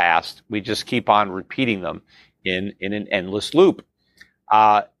mistakes of the past. We just keep on repeating them in an endless loop.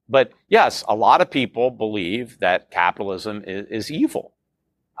 But yes, a lot of people believe that capitalism is evil.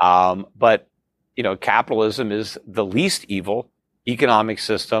 But capitalism is the least evil economic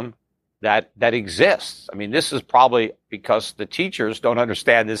system that exists. I mean, this is probably because the teachers don't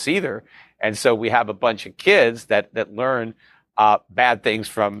understand this either. And so we have a bunch of kids that learn bad things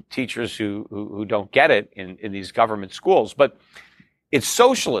from teachers who don't get it in these government schools. But it's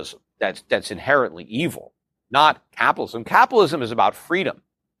socialism that's inherently evil, not capitalism. Capitalism is about freedom,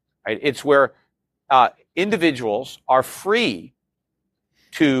 right? It's where individuals are free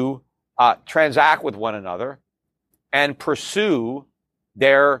to transact with one another and pursue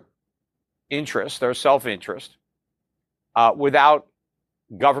their interest, their self-interest, without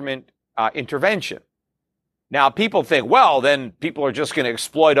government intervention. Now, people think, well, then people are just going to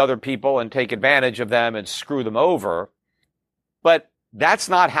exploit other people and take advantage of them and screw them over. But that's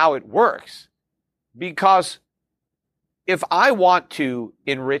not how it works. Because if I want to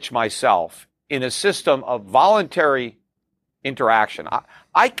enrich myself in a system of voluntary interaction,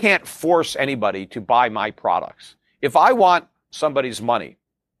 I can't force anybody to buy my products. If I want somebody's money,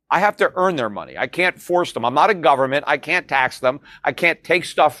 I have to earn their money. I can't force them. I'm not a government. I can't tax them. I can't take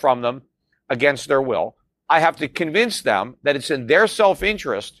stuff from them against their will. I have to convince them that it's in their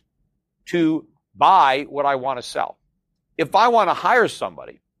self-interest to buy what I want to sell. If I want to hire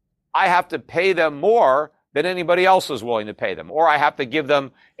somebody, I have to pay them more than anybody else is willing to pay them. Or I have to give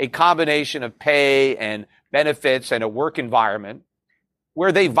them a combination of pay and benefits and a work environment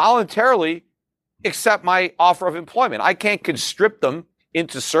where they voluntarily accept my offer of employment. I can't constrict them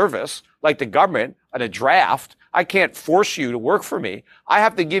into service like the government on a draft. I can't force you to work for me. I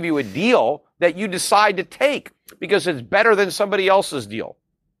have to give you a deal that you decide to take because it's better than somebody else's deal.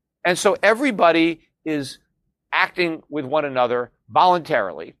 And so everybody is acting with one another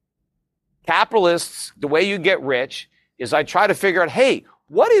voluntarily. Capitalists, the way you get rich is I try to figure out, hey,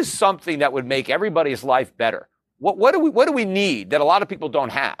 what is something that would make everybody's life better? What do we need that a lot of people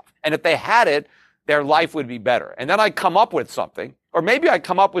don't have? And if they had it, their life would be better. And then I come up with something, or maybe I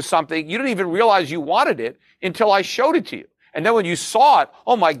come up with something you didn't even realize you wanted it until I showed it to you. And then when you saw it,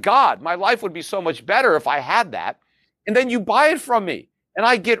 oh my God, my life would be so much better if I had that. And then you buy it from me. And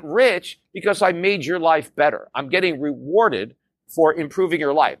I get rich because I made your life better. I'm getting rewarded for improving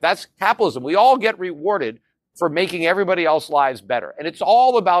your life. That's capitalism. We all get rewarded for making everybody else's lives better. And it's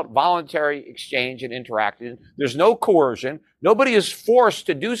all about voluntary exchange and interaction. There's no coercion. Nobody is forced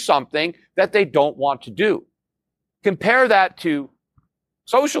to do something that they don't want to do. Compare that to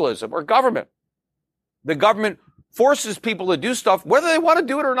socialism or government. The government forces people to do stuff whether they want to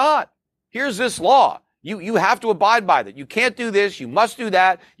do it or not. Here's this law. You have to abide by that. You can't do this. You must do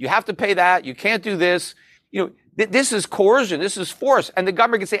that. You have to pay that. You can't do this. This is coercion. This is force. And the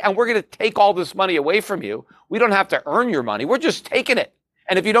government can say, and we're going to take all this money away from you. We don't have to earn your money. We're just taking it.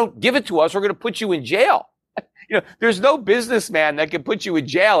 And if you don't give it to us, we're going to put you in jail. There's no businessman that can put you in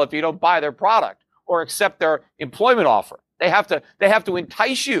jail if you don't buy their product or accept their employment offer. They have to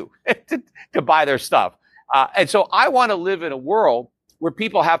entice you to buy their stuff. And so I want to live in a world where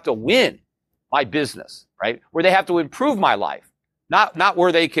people have to win my business, right? Where they have to improve my life, not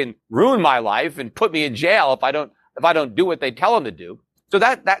where they can ruin my life and put me in jail if I don't do what they tell them to do. So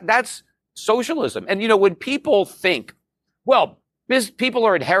that's socialism. And when people think, well, people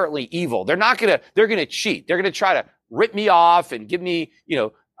are inherently evil. They're going to cheat. They're going to try to rip me off and give me,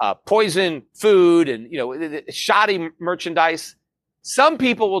 poison food and, shoddy merchandise. Some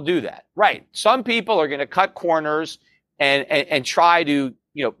people will do that, right? Some people are going to cut corners and try to,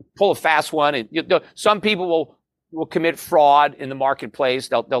 pull a fast one. And some people will commit fraud in the marketplace.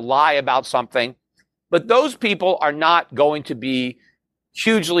 They'll lie about something, but those people are not going to be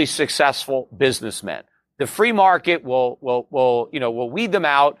hugely successful businessmen. The free market will weed them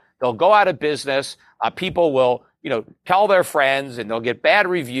out. They'll go out of business. People will, tell their friends, and they'll get bad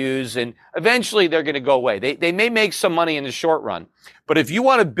reviews, and eventually they're going to go away. They may make some money in the short run, but if you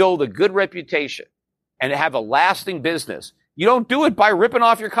want to build a good reputation and have a lasting business, you don't do it by ripping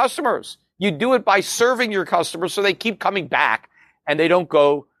off your customers. You do it by serving your customers so they keep coming back and they don't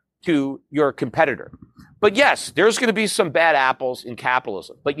go to your competitor. But yes, there's going to be some bad apples in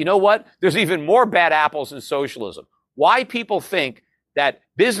capitalism. But you know what? There's even more bad apples in socialism. Why people think that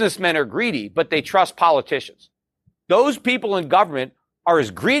businessmen are greedy, but they trust politicians. Those people in government are as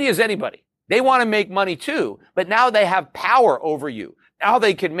greedy as anybody. They want to make money too, but now they have power over you. Now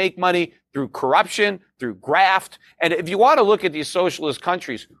they can make money through corruption, through graft. And if you want to look at these socialist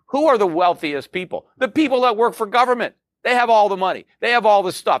countries, who are the wealthiest people? The people that work for government. They have all the money. They have all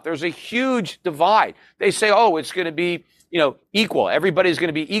the stuff. There's a huge divide. They say, oh, it's going to be, equal. Everybody's going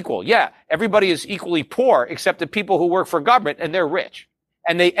to be equal. Yeah, everybody is equally poor except the people who work for government, and they're rich.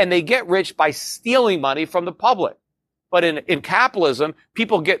 And they get rich by stealing money from the public. But in capitalism,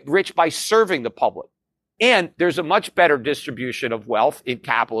 people get rich by serving the public. And there's a much better distribution of wealth in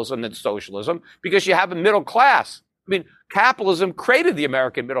capitalism than socialism because you have a middle class. I mean, capitalism created the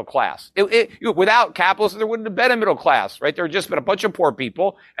American middle class. Without capitalism, there wouldn't have been a middle class, right? There would just been a bunch of poor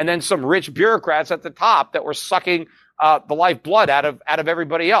people and then some rich bureaucrats at the top that were sucking the lifeblood out of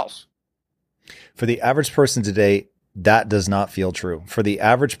everybody else. For the average person today, that does not feel true. For the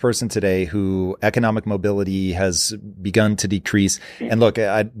average person today who economic mobility has begun to decrease, and look,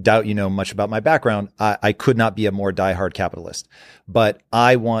 I doubt you know much about my background. I could not be a more diehard capitalist, but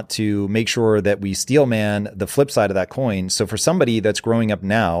I want to make sure that we steel man the flip side of that coin. So for somebody that's growing up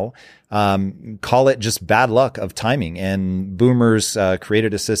now, call it just bad luck of timing. And boomers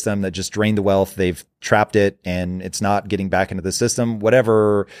created a system that just drained the wealth. They've trapped it and it's not getting back into the system.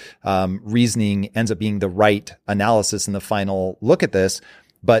 Whatever reasoning ends up being the right analysis in the final look at this.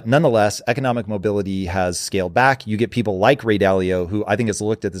 But nonetheless, economic mobility has scaled back. You get people like Ray Dalio, who I think has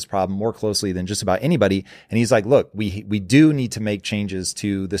looked at this problem more closely than just about anybody. And he's like, look, we do need to make changes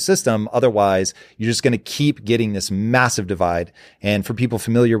to the system. Otherwise, you're just going to keep getting this massive divide. And for people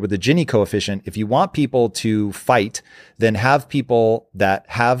familiar with the Gini coefficient, if you want people to fight, then have people that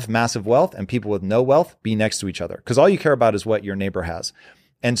have massive wealth and people with no wealth be next to each other. Because all you care about is what your neighbor has.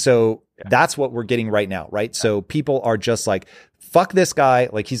 And so that's what we're getting right now, right? So people are just like, fuck this guy.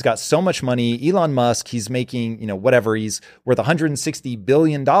 Like, he's got so much money. Elon Musk, he's making, whatever, he's worth $160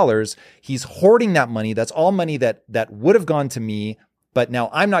 billion. He's hoarding that money. That's all money that would have gone to me. But now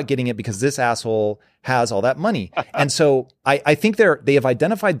I'm not getting it because this asshole has all that money. And so I think they have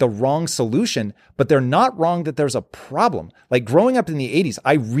identified the wrong solution, but they're not wrong that there's a problem. Like, growing up in the 80s,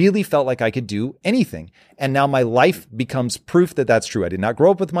 I really felt like I could do anything. And now my life becomes proof that that's true. I did not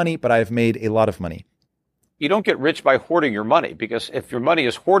grow up with money, but I have made a lot of money. You don't get rich by hoarding your money, because if your money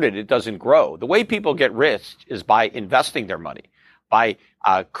is hoarded, it doesn't grow. The way people get rich is by investing their money, by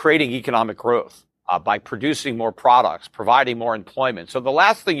creating economic growth, by producing more products, providing more employment. So the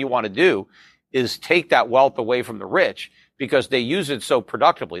last thing you want to do is take that wealth away from the rich because they use it so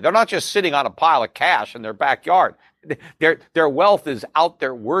productively. They're not just sitting on a pile of cash in their backyard. Their wealth is out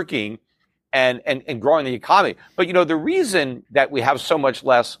there working and growing the economy. But, the reason that we have so much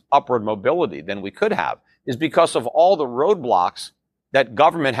less upward mobility than we could have is because of all the roadblocks that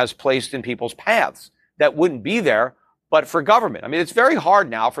government has placed in people's paths that wouldn't be there but for government. I mean, it's very hard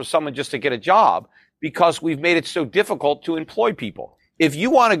now for someone just to get a job because we've made it so difficult to employ people. If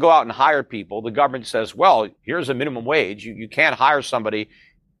you want to go out and hire people, the government says, well, here's a minimum wage. You can't hire somebody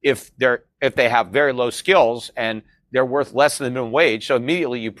if they have very low skills and they're worth less than the minimum wage. So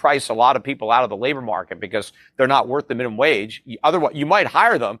immediately you price a lot of people out of the labor market because they're not worth the minimum wage. Otherwise, you might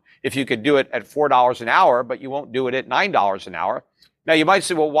hire them if you could do it at $4 an hour, but you won't do it at $9 an hour. Now, you might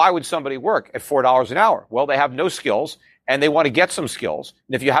say, well, why would somebody work at $4 an hour? Well, they have no skills and they want to get some skills.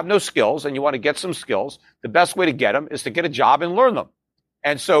 And if you have no skills and you want to get some skills, the best way to get them is to get a job and learn them.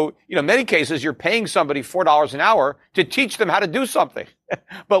 And so, in many cases, you're paying somebody $4 an hour to teach them how to do something.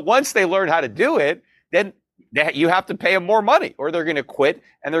 But once they learn how to do it, then you have to pay them more money or they're going to quit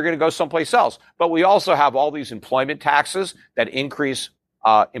and they're going to go someplace else. But we also have all these employment taxes that increase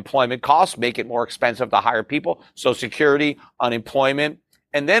employment costs, make it more expensive to hire people, Social Security, unemployment.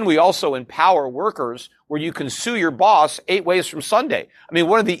 And then we also empower workers where you can sue your boss 8 ways from Sunday. I mean,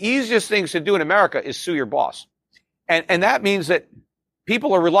 one of the easiest things to do in America is sue your boss. And that means that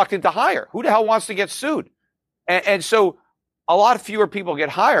people are reluctant to hire. Who the hell wants to get sued? And so a lot fewer people get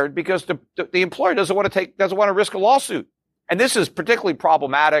hired because the employer doesn't want to risk a lawsuit. And this is particularly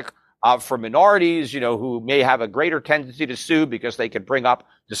problematic for minorities, who may have a greater tendency to sue because they could bring up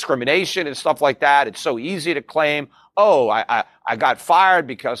discrimination and stuff like that. It's so easy to claim, I got fired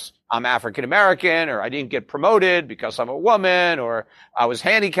because I'm African American, or I didn't get promoted because I'm a woman, or I was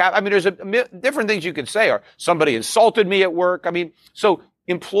handicapped. I mean, there's different things you could say, or somebody insulted me at work. I mean, so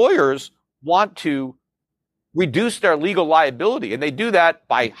employers want to reduce their legal liability, and they do that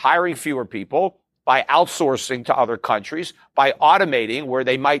by hiring fewer people, by outsourcing to other countries, by automating where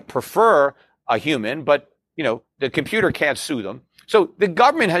they might prefer a human, but the computer can't sue them. So the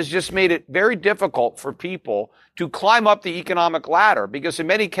government has just made it very difficult for people to climb up the economic ladder, because in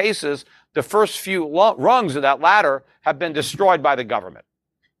many cases, the first few rungs of that ladder have been destroyed by the government.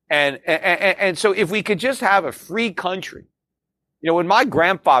 And so if we could just have a free country, when my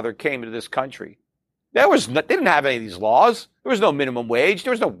grandfather came into this country, they didn't have any of these laws. There was no minimum wage.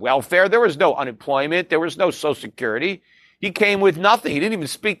 There was no welfare. There was no unemployment. There was no Social Security. He came with nothing. He didn't even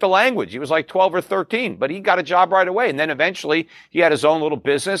speak the language. He was like 12 or 13, but he got a job right away. And then eventually he had his own little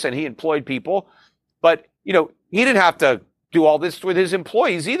business and he employed people. But, he didn't have to do all this with his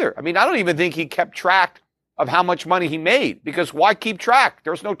employees either. I mean, I don't even think he kept track of how much money he made, because why keep track?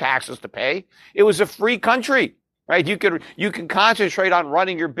 There's no taxes to pay. It was a free country. Right? You can concentrate on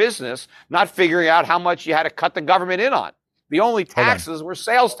running your business, not figuring out how much you had to cut the government in on. The only taxes were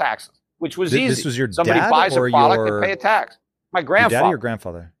sales taxes, which was easy. This was your Somebody dad buys or a product and pay a tax. My grandfather. Your dad or your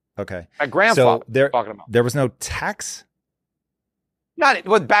grandfather? Okay. My grandfather. So talking about. there was no tax?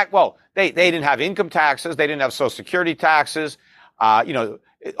 They didn't have income taxes. They didn't have Social Security taxes. The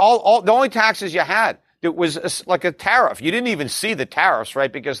only taxes you had, it was like a tariff. You didn't even see the tariffs,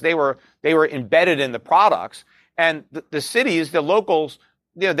 right? Because they were embedded in the products. And the cities, the locals,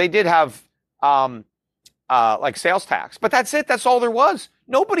 they did have like sales tax, but that's it. That's all there was.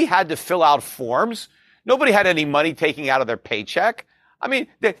 Nobody had to fill out forms. Nobody had any money taking out of their paycheck. I mean,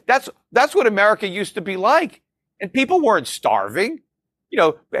 that's what America used to be like. And people weren't starving.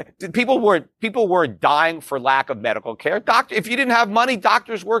 People weren't dying for lack of medical care. If you didn't have money,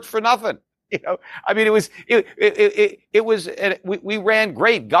 doctors worked for nothing. I mean, we ran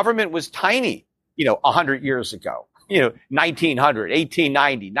great. Government was tiny. 100 years ago, 1900,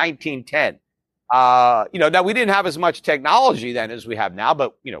 1890, 1910. Now we didn't have as much technology then as we have now,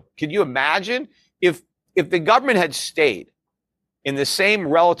 but, can you imagine if the government had stayed in the same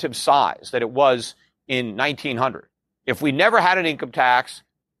relative size that it was in 1900, if we never had an income tax,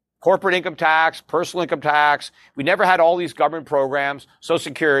 corporate income tax, personal income tax, we never had all these government programs, Social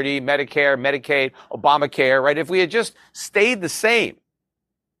Security, Medicare, Medicaid, Obamacare, right? If we had just stayed the same,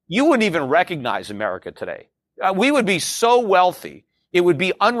 you wouldn't even recognize America today. We would be so wealthy, it would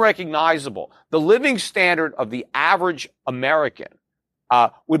be unrecognizable. The living standard of the average American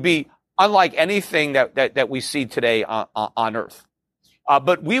would be unlike anything that we see today on Earth.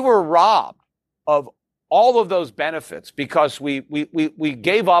 But we were robbed of all of those benefits because we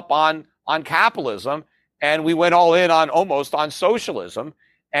gave up on capitalism, and we went all in on socialism,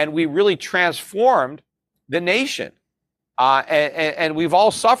 and we really transformed the nation. And we've all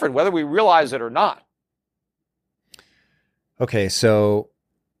suffered, whether we realize it or not. Okay, so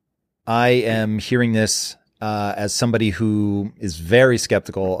I am hearing this as somebody who is very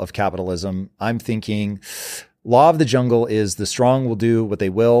skeptical of capitalism. I'm thinking law of the jungle is the strong will do what they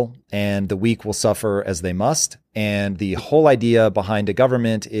will, and the weak will suffer as they must. And the whole idea behind a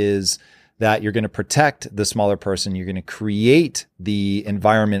government is that you're going to protect the smaller person. You're going to create the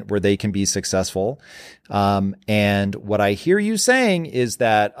environment where they can be successful. And what I hear you saying is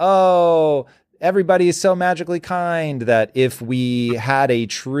that, everybody is so magically kind that if we had a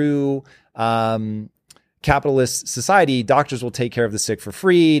true capitalist society, doctors will take care of the sick for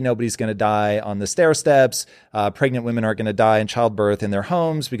free. Nobody's going to die on the stair steps. Pregnant women aren't going to die in childbirth in their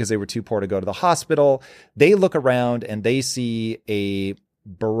homes because they were too poor to go to the hospital. They look around and they see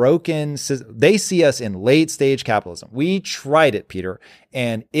they see us in late stage capitalism. We tried it, Peter,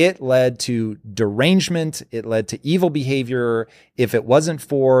 and it led to derangement. It led to evil behavior. If it wasn't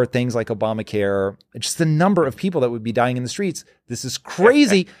for things like Obamacare, just the number of people that would be dying in the streets. This is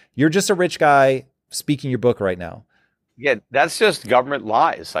crazy. You're just a rich guy speaking your book right now. Yeah, that's just government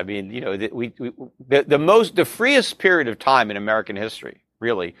lies. I mean, the freest period of time in American history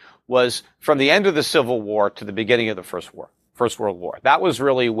really was from the end of the Civil War to the beginning of the First War. First World War. That was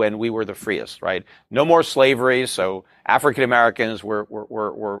really when we were the freest, right? No more slavery, so African Americans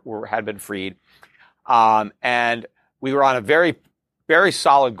had been freed, and we were on a very, very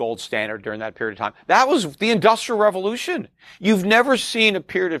solid gold standard during that period of time. That was the Industrial Revolution. You've never seen a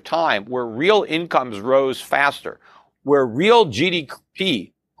period of time where real incomes rose faster, where real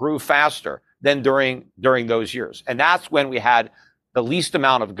GDP grew faster than during those years, and that's when we had the least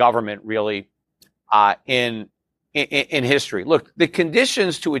amount of government really in history. Look, the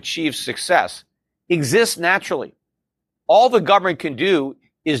conditions to achieve success exist naturally. All the government can do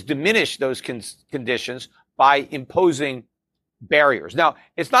is diminish those conditions by imposing barriers. Now,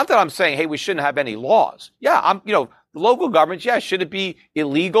 it's not that I'm saying, hey, we shouldn't have any laws. Yeah, the local governments, yeah, should it be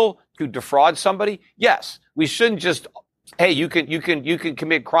illegal to defraud somebody? Yes. We shouldn't just, hey, you can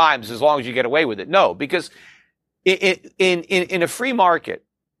commit crimes as long as you get away with it. No, because in a free market,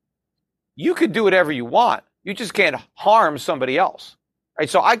 you could do whatever you want. You just can't harm somebody else, right?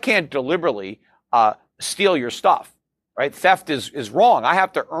 So I can't deliberately steal your stuff, right? Theft is wrong. I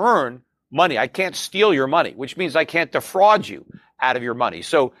have to earn money. I can't steal your money, which means I can't defraud you out of your money.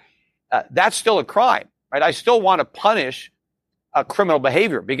 So that's still a crime, right? I still want to punish criminal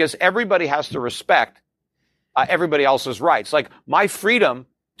behavior because everybody has to respect everybody else's rights. Like my freedom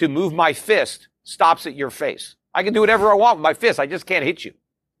to move my fist stops at your face. I can do whatever I want with my fist. I just can't hit you.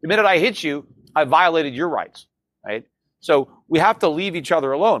 The minute I hit you, I violated your rights, right? So we have to leave each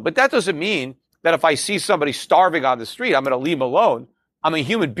other alone. But that doesn't mean that if I see somebody starving on the street, I'm going to leave them alone. I'm a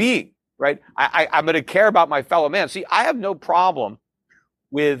human being, right? I'm going to care about my fellow man. See, I have no problem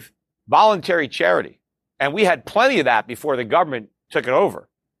with voluntary charity. And we had plenty of that before the government took it over.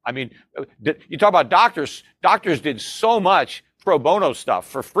 I mean, you talk about doctors. Doctors did so much pro bono stuff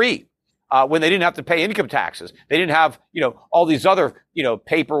for free. When they didn't have to pay income taxes. They didn't have, all these other,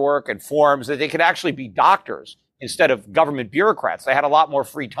 paperwork and forms that they could actually be doctors instead of government bureaucrats. They had a lot more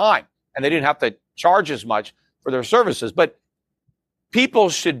free time and they didn't have to charge as much for their services. But people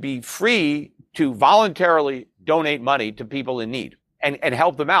should be free to voluntarily donate money to people in need and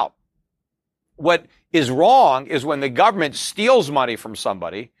help them out. What is wrong is when the government steals money from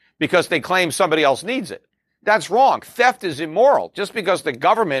somebody because they claim somebody else needs it. That's wrong. Theft is immoral just because the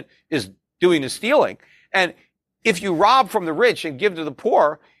government is doing the stealing. And if you rob from the rich and give to the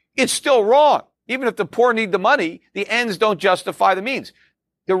poor, it's still wrong. Even if the poor need the money, the ends don't justify the means.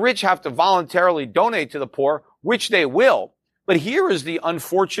 The rich have to voluntarily donate to the poor, which they will. But here is the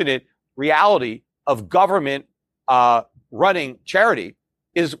unfortunate reality of government running charity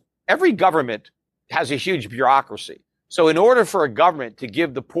is every government has a huge bureaucracy. So in order for a government to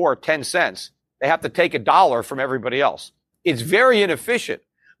give the poor 10 cents, they have to take $1 from everybody else. It's very inefficient.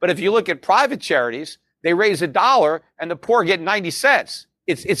 But if you look at private charities, they raise $1 and the poor get 90 cents.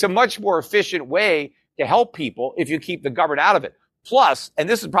 It's a much more efficient way to help people if you keep the government out of it. Plus, and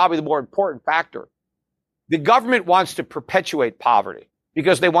this is probably the more important factor, the government wants to perpetuate poverty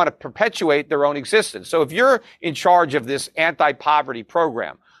because they want to perpetuate their own existence. So if you're in charge of this anti-poverty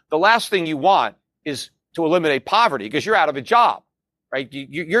program, the last thing you want is to eliminate poverty because you're out of a job, right?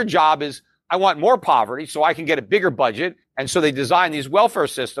 Your job is, I want more poverty so I can get a bigger budget. And so they design these welfare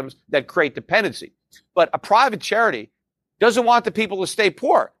systems that create dependency. But a private charity doesn't want the people to stay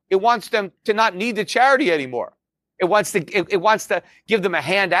poor. It wants them to not need the charity anymore. It wants to give them a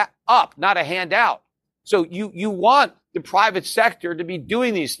hand up, not a handout. So you want the private sector to be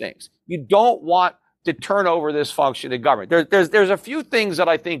doing these things. You don't want to turn over this function to government. There's a few things that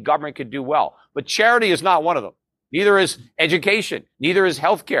I think government could do well, but charity is not one of them. Neither is education. Neither is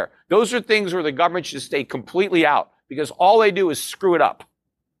healthcare. Those are things where the government should stay completely out because all they do is screw it up.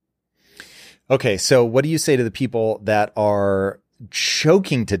 Okay, so what do you say to the people that are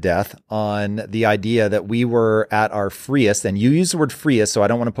choking to death on the idea that we were at our freest? And you use the word freest, so I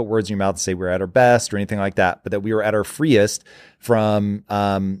don't want to put words in your mouth and say we're at our best or anything like that, but that we were at our freest from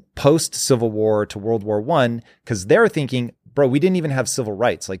post-Civil War to World War I, because they're thinking, bro, we didn't even have civil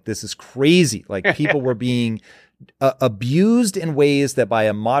rights. Like, this is crazy. Like, people were being abused in ways that by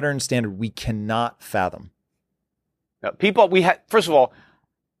a modern standard we cannot fathom. First of all,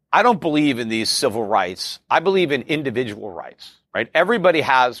 I don't believe in these civil rights. I believe in individual rights, right? Everybody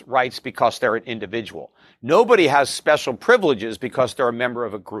has rights because they're an individual. Nobody has special privileges because they're a member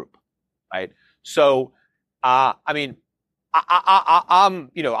of a group, right? So, I'm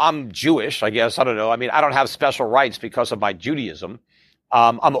Jewish, I guess. I don't know. I mean, I don't have special rights because of my Judaism.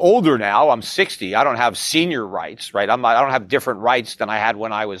 I'm older now. I'm 60. I don't have senior rights, right? I don't have different rights than I had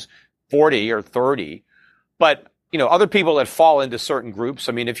when I was 40 or 30. But other people that fall into certain groups.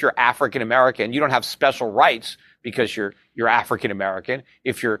 I mean, if you're African American, you don't have special rights because you're African American.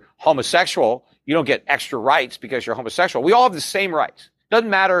 If you're homosexual, you don't get extra rights because you're homosexual. We all have the same rights. Doesn't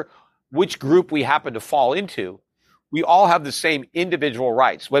matter which group we happen to fall into. We all have the same individual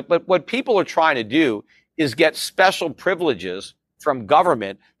rights. What people are trying to do is get special privileges from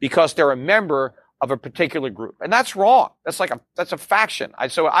government because they're a member of a particular group. And that's wrong. That's a faction.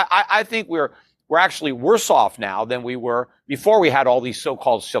 So I think we're actually worse off now than we were before we had all these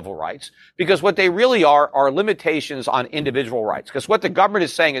so-called civil rights, because what they really are limitations on individual rights. Because what the government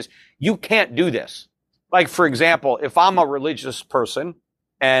is saying is, you can't do this. Like, for example, if I'm a religious person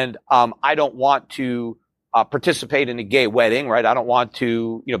and I don't want to participate in a gay wedding, right? I don't want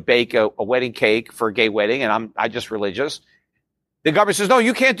to, bake a wedding cake for a gay wedding, and I'm just religious. The government says, no,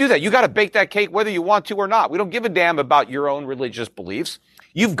 you can't do that. You got to bake that cake whether you want to or not. We don't give a damn about your own religious beliefs.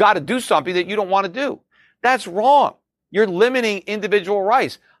 You've got to do something that you don't want to do. That's wrong. You're limiting individual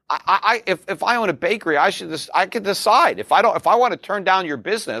rights. If I own a bakery, I can decide if I want to turn down your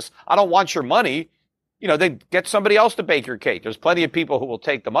business, I don't want your money, then get somebody else to bake your cake. There's plenty of people who will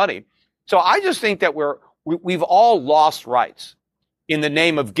take the money. So I just think that we've all lost rights in the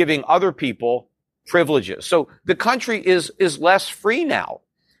name of giving other people privileges. So the country is less free now.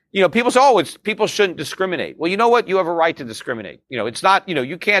 People say, people shouldn't discriminate. Well, you know what? You have a right to discriminate. It's not,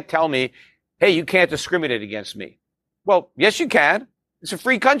 you can't tell me, hey, you can't discriminate against me. Well, yes, you can. It's a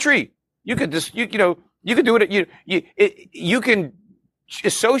free country. You could just, you can do it. You can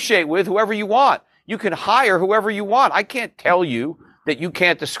associate with whoever you want. You can hire whoever you want. I can't tell you that you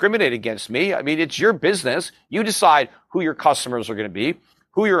can't discriminate against me. I mean, it's your business. You decide who your customers are going to be,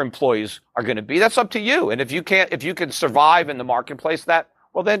 who your employees are going to be. That's up to you. And if you can survive in the marketplace,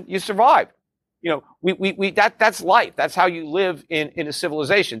 then you survive. That's life. That's how you live in a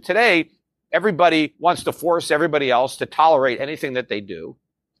civilization. Today, everybody wants to force everybody else to tolerate anything that they do.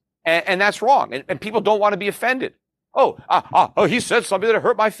 And that's wrong. And people don't want to be offended. He said something that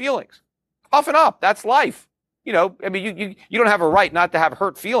hurt my feelings. Toughen up. That's life. You don't have a right not to have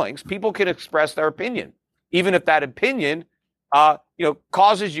hurt feelings. People can express their opinion, even if that opinion,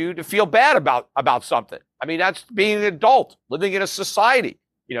 causes you to feel bad about something. I mean, that's being an adult living in a society.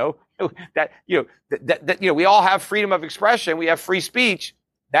 We all have freedom of expression. We have free speech.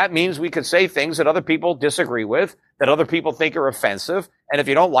 That means we can say things that other people disagree with, that other people think are offensive. And if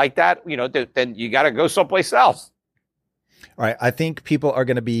you don't like that, then you got to go someplace else. All right. I think people are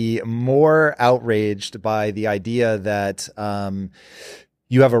going to be more outraged by the idea that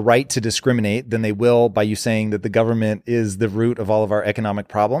you have a right to discriminate than they will by you saying that the government is the root of all of our economic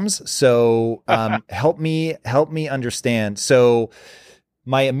problems. So help me understand. So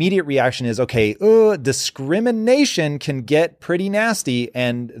my immediate reaction is, okay, discrimination can get pretty nasty.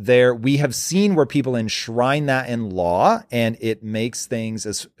 And we have seen where people enshrine that in law, and it makes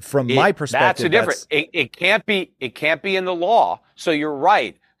things from my perspective. That's the difference. It can't be in the law. So you're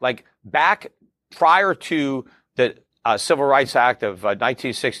right. Like back prior to the Civil Rights Act of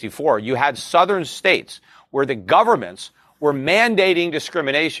 1964, you had southern states where the governments were mandating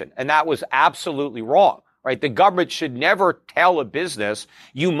discrimination. And that was absolutely wrong. Right? The government should never tell a business,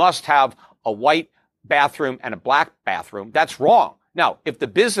 you must have a white bathroom and a black bathroom. That's wrong. Now, if the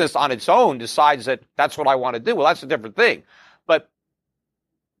business on its own decides that that's what I want to do, well, that's a different thing. But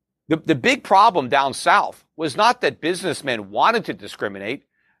the big problem down south was not that businessmen wanted to discriminate.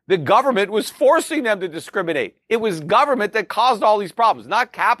 The government was forcing them to discriminate. It was government that caused all these problems,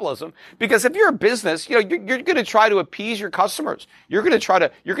 not capitalism. Because if you're a business, you're going to try to appease your customers. You're going to try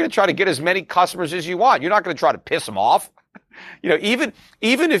to get as many customers as you want. You're not going to try to piss them off. Even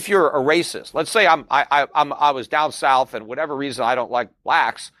if you're a racist, let's say I was down south and whatever reason I don't like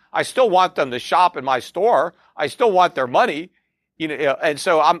blacks, I still want them to shop in my store. I still want their money. And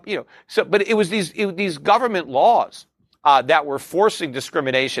so but it was these government laws that were forcing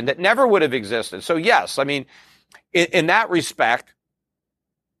discrimination that never would have existed. So yes, I mean, in that respect,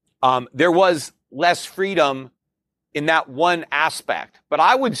 there was less freedom in that one aspect. But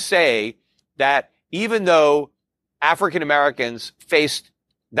I would say that even though African Americans faced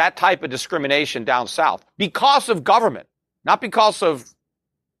that type of discrimination down south because of government, not because of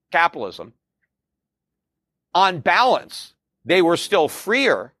capitalism, on balance, they were still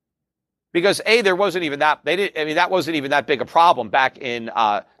freer. Because there wasn't even that, that wasn't even that big a problem back in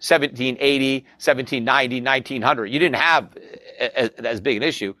 1780, 1790, 1900. You didn't have as big an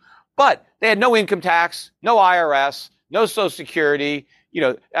issue. But they had no income tax, no IRS, no Social Security.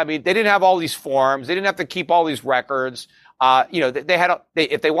 They didn't have all these forms. They didn't have to keep all these records.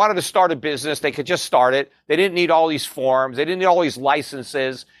 If they wanted to start a business, they could just start it. They didn't need all these forms. They didn't need all these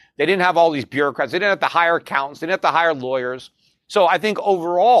licenses. They didn't have all these bureaucrats. They didn't have to hire accountants. They didn't have to hire lawyers. So I think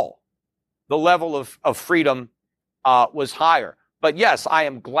overall, the level of freedom was higher. But yes, I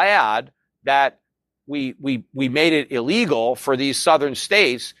am glad that we made it illegal for these southern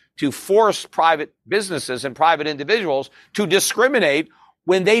states to force private businesses and private individuals to discriminate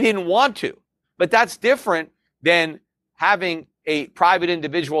when they didn't want to. But that's different than having a private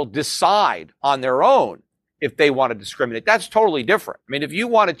individual decide on their own if they want to discriminate. That's totally different. I mean, if you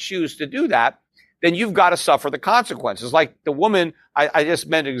want to choose to do that, then you've got to suffer the consequences. Like the woman, I just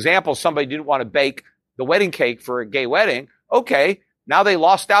meant an example, somebody didn't want to bake the wedding cake for a gay wedding. Okay, now they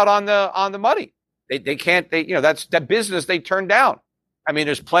lost out on the money. They can't, that's that business they turned down. I mean,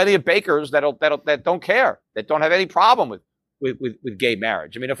 there's plenty of bakers that don't care, that don't have any problem with gay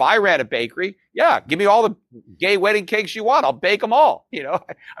marriage. I mean, if I ran a bakery, yeah, give me all the gay wedding cakes you want. I'll bake them all.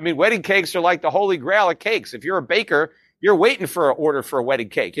 I mean, wedding cakes are like the holy grail of cakes. If you're a baker, you're waiting for an order for a wedding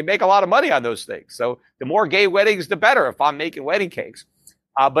cake. You make a lot of money on those things. So the more gay weddings, the better if I'm making wedding cakes.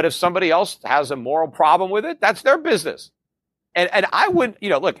 But if somebody else has a moral problem with it, that's their business. And I wouldn't,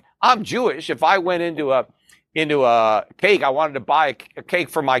 look, I'm Jewish. If I went into a cake, I wanted to buy a cake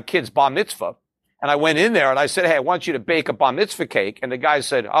for my kid's bar mitzvah. And I went in there and I said, hey, I want you to bake a bar mitzvah cake. And the guy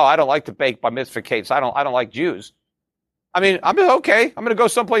said, oh, I don't like to bake bar mitzvah cakes. I don't like Jews. I mean, I'm okay. I'm going to go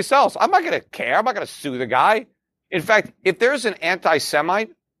someplace else. I'm not going to care. I'm not going to sue the guy. In fact, if there's an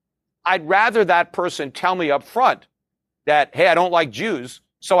anti-Semite, I'd rather that person tell me up front that, hey, I don't like Jews,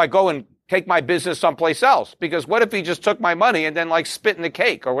 so I go and take my business someplace else. Because what if he just took my money and then spit in the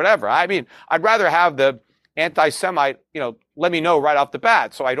cake or whatever? I mean, I'd rather have the anti-Semite, let me know right off the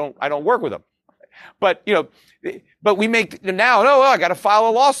bat so I don't work with him. But, but we make now, no, I got to file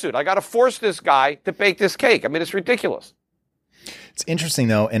a lawsuit. I got to force this guy to bake this cake. I mean, it's ridiculous. It's interesting,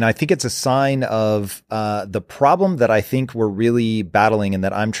 though, and I think it's a sign of the problem that I think we're really battling and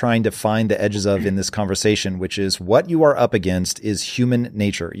that I'm trying to find the edges of in this conversation, which is what you are up against is human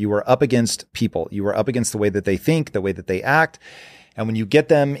nature. You are up against people. You are up against the way that they think, the way that they act. And when you get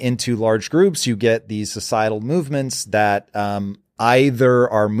them into large groups, you get these societal movements that either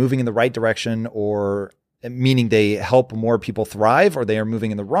are moving in the right direction, or meaning they help more people thrive, or they are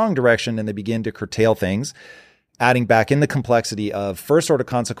moving in the wrong direction and they begin to curtail things, adding back in the complexity of first order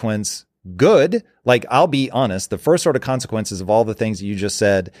consequence, good. Like, I'll be honest, the first order consequences of all the things you just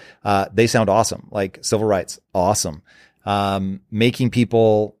said, they sound awesome. Like civil rights, awesome. Making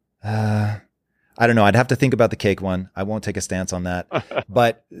people, I don't know. I'd have to think about the cake one. I won't take a stance on that.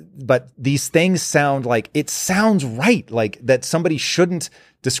 But these things sound like, it sounds right. Like that somebody shouldn't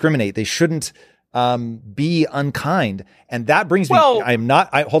discriminate. They shouldn't be unkind. And that brings me, hold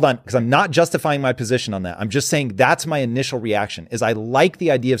on, because I'm not justifying my position on that. I'm just saying that's my initial reaction, is I like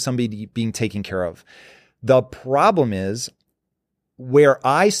the idea of somebody being taken care of. The problem is where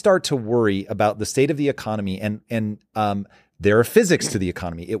I start to worry about the state of the economy, and there are physics to the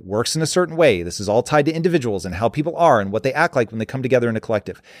economy. It works in a certain way. This is all tied to individuals and how people are and what they act like when they come together in a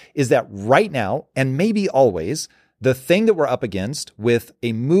collective. Is that right now, and maybe always, the thing that we're up against with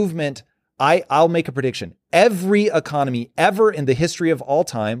a movement, I'll make a prediction. Every economy ever in the history of all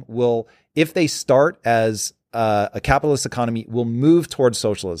time will, if they start as a capitalist economy, will move towards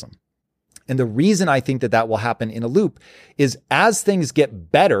socialism. And the reason I think that will happen in a loop is as things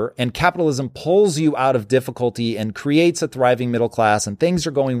get better and capitalism pulls you out of difficulty and creates a thriving middle class and things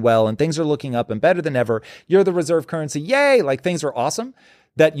are going well and things are looking up and better than ever, you're the reserve currency. Yay. Like things are awesome,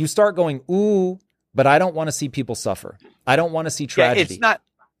 that you start going, ooh, but I don't want to see people suffer. I don't want to see tragedy. Yeah, it's not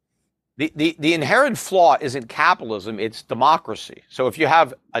the inherent flaw isn't capitalism. It's democracy. So if you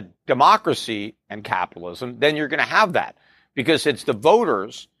have a democracy and capitalism, then you're going to have that, because it's the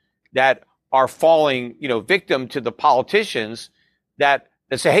voters that are falling, victim to the politicians that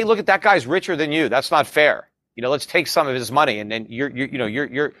say, hey, look at that guy's richer than you. That's not fair. Let's take some of his money, and then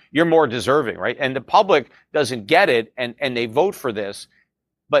you're more deserving, right? And the public doesn't get it, and they vote for this.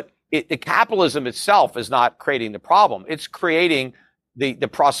 But the capitalism itself is not creating the problem. It's creating the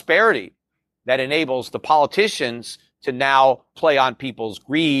prosperity that enables the politicians to now play on people's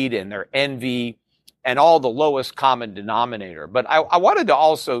greed and their envy and all the lowest common denominator. But I wanted to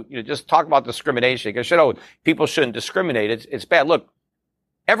also, just talk about discrimination, because people shouldn't discriminate. It's bad. Look,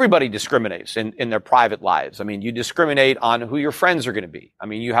 everybody discriminates in their private lives. I mean, you discriminate on who your friends are going to be. I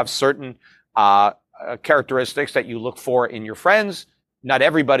mean, you have certain characteristics that you look for in your friends. Not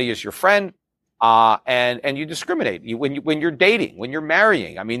everybody is your friend. And you discriminate when you're dating, when you're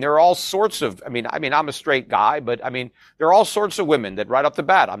marrying. I mean, there are all sorts of, I'm a straight guy, but there are all sorts of women that right off the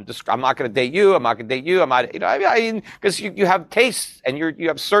bat, I'm not going to date you. I'm not going to date you. Because you have tastes and you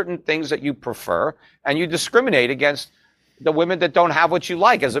have certain things that you prefer, and you discriminate against the women that don't have what you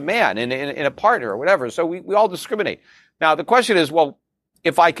like as a man in a partner or whatever. So we all discriminate. Now, the question is, well,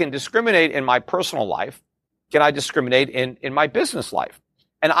 if I can discriminate in my personal life, can I discriminate in my business life?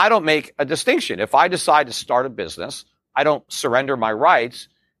 And I don't make a distinction. If I decide to start a business, I don't surrender my rights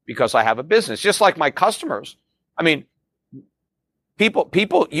because I have a business. Just like my customers. I mean, people,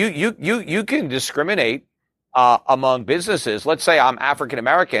 you can discriminate among businesses. Let's say I'm African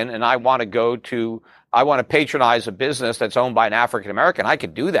American and I want to patronize a business that's owned by an African American. I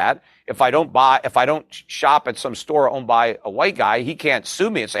could do that. If I don't shop at some store owned by a white guy, he can't sue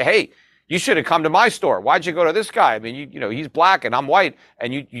me and say, hey, you should have come to my store. Why'd you go to this guy? I mean, you know, he's black and I'm white,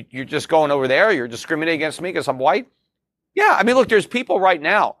 and you're just going over there. You're discriminating against me because I'm white. Yeah, I mean, look, there's people right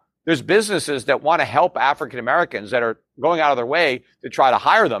now. There's businesses that want to help African Americans that are going out of their way to try to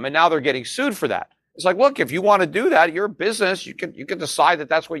hire them, and now they're getting sued for that. It's like, look, if you want to do that, you're a business. You can decide that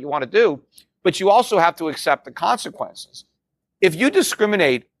that's what you want to do, but you also have to accept the consequences. If you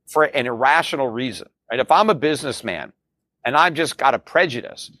discriminate for an irrational reason, right? If I'm a businessman and I've just got a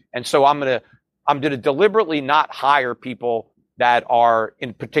prejudice, and so I'm gonna deliberately not hire people that are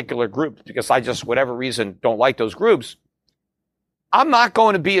in particular groups because I just, whatever reason, don't like those groups, I'm not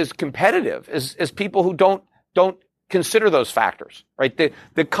going to be as competitive as people who don't consider those factors, right?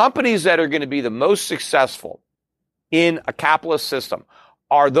 The companies that are going to be the most successful in a capitalist system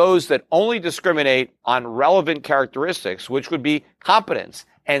are those that only discriminate on relevant characteristics, which would be competence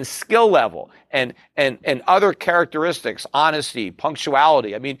and skill level and other characteristics, honesty,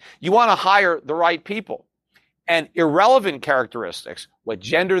 punctuality. I mean, you want to hire the right people. And irrelevant characteristics, what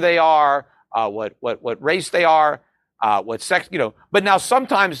gender they are, what race they are, what sex, you know. But now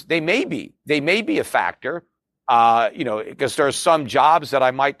sometimes they may be a factor, you know, because there are some jobs that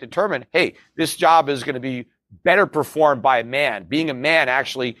I might determine, hey, this job is going to be better performed by a man. Being a man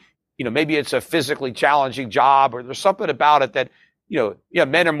actually, you know, maybe it's a physically challenging job, or there's something about it that, you know,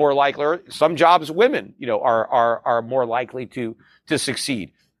 men are more likely, or some jobs women, you know, are more likely to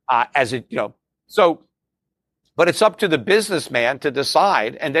succeed, as it, you know, so. But it's up to the businessman to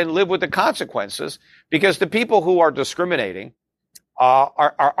decide and then live with the consequences, because the people who are discriminating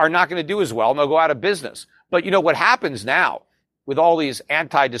are not going to do as well, and they'll go out of business. But you know what happens now with all these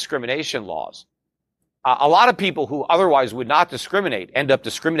anti-discrimination laws? A lot of people who otherwise would not discriminate end up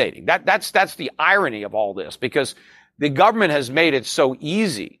discriminating. That's the irony of all this, because the government has made it so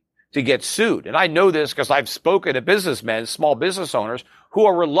easy to get sued. And I know this because I've spoken to businessmen, small business owners, who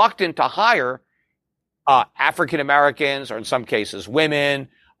are reluctant to hire African Americans, or in some cases women,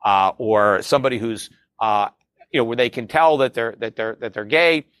 or somebody who's you know, where they can tell that they're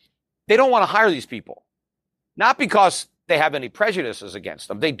gay. They don't want to hire these people, not because they have any prejudices against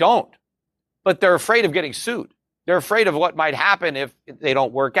them. They don't, but they're afraid of getting sued. They're afraid of what might happen if they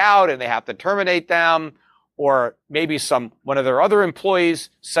don't work out and they have to terminate them, or maybe one of their other employees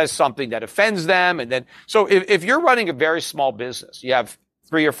says something that offends them. And then, so if you're running a very small business, you have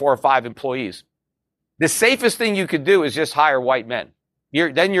 3 or 4 or 5 employees, the safest thing you could do is just hire white men.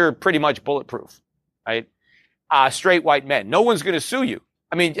 Then you're pretty much bulletproof, right? Straight white men. No one's going to sue you.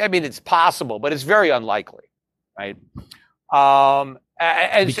 I mean, it's possible, but it's very unlikely, right?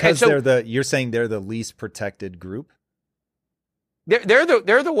 Because you're saying they're the least protected group. They're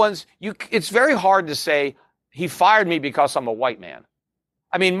the ones it's very hard to say he fired me because I'm a white man.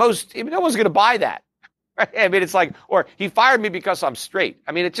 I mean, no one's going to buy that. Right? I mean, it's like, or he fired me because I'm straight.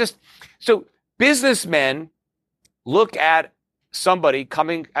 I mean, so businessmen look at somebody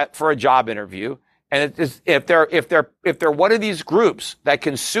coming for a job interview, and if they're one of these groups that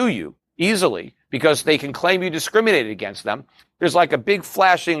can sue you easily because they can claim you discriminated against them, there's like a big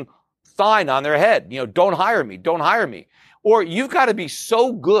flashing sign on their head, you know, don't hire me, don't hire me. Or you've got to be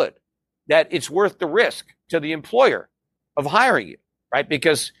so good that it's worth the risk to the employer of hiring you, right?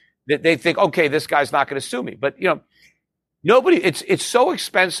 Because they think, okay, this guy's not going to sue me. But, you know, it's so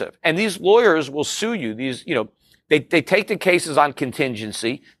expensive. And these lawyers will sue you. They take the cases on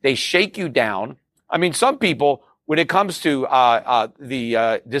contingency. They shake you down. I mean, some people, when it comes to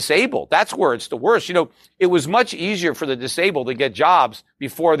the disabled, that's where it's the worst. You know, it was much easier for the disabled to get jobs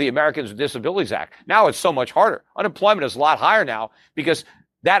before the Americans with Disabilities Act. Now it's so much harder. Unemployment is a lot higher now because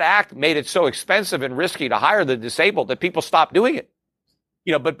that act made it so expensive and risky to hire the disabled that people stopped doing it.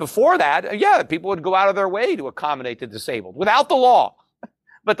 You know, but before that, yeah, people would go out of their way to accommodate the disabled without the law.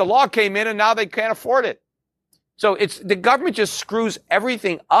 But the law came in and now they can't afford it. So the government just screws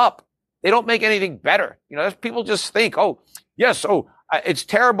everything up. They don't make anything better. You know, people just think, it's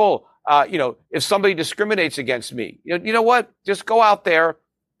terrible. You know, if somebody discriminates against me, you know what? Just go out there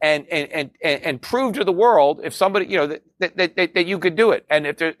and prove to the world, if somebody, you know, that you could do it. And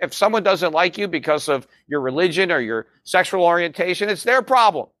if someone doesn't like you because of your religion or your sexual orientation, it's their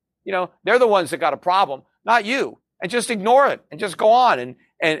problem. You know, they're the ones that got a problem, not you. And just ignore it and just go on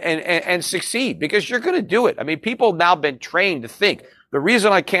and succeed, because you're going to do it. I mean, people have now been trained to think, the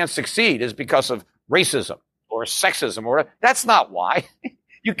reason I can't succeed is because of racism or sexism or whatever. That's not why.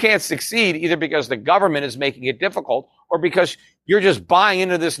 You can't succeed either because the government is making it difficult or because you're just buying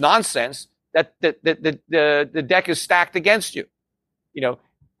into this nonsense that the deck is stacked against you.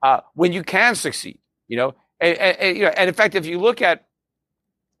 When you can succeed, and in fact, if you look at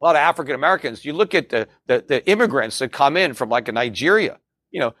a lot of African Americans, you look at the immigrants that come in from like Nigeria,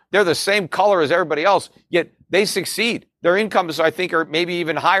 they're the same color as everybody else, yet they succeed. Their incomes, I think, are maybe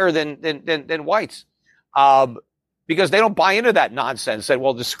even higher than whites. Because they don't buy into that nonsense that,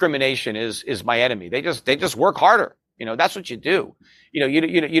 well, discrimination is my enemy. They just work harder. That's what you do.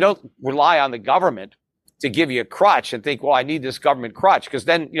 You don't rely on the government to give you a crutch and think, well, I need this government crutch, because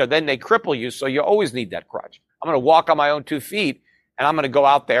then they cripple you. So you always need that crutch. I'm going to walk on my own 2 feet, and I'm going to go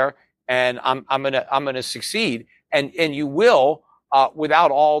out there and I'm going to succeed. And you will,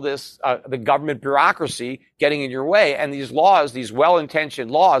 without all this, the government bureaucracy getting in your way, and these laws, these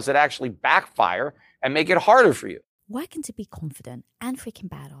well-intentioned laws that actually backfire and make it harder for you. Working to be confident and freaking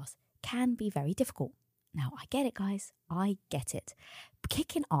badass can be very difficult. Now, I get it, guys. I get it.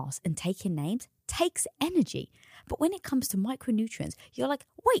 Kicking ass and taking names takes energy. But when it comes to micronutrients, you're like,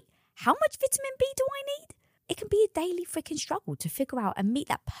 wait, how much vitamin B do I need? It can be a daily freaking struggle to figure out and meet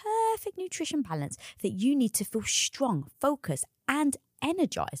that perfect nutrition balance that you need to feel strong, focused, and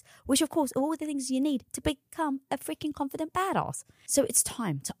energized, which of course are all the things you need to become a freaking confident badass. So it's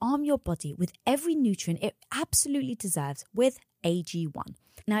time to arm your body with every nutrient it absolutely deserves with AG1.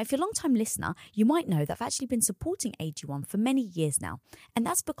 Now, if you're a long-time listener, you might know that I've actually been supporting AG1 for many years now. And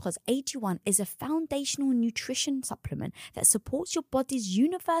that's because AG1 is a foundational nutrition supplement that supports your body's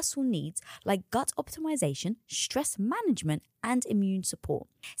universal needs like gut optimization, stress management, and immune support.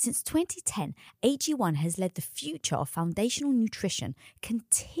 Since 2010, AG1 has led the future of foundational nutrition,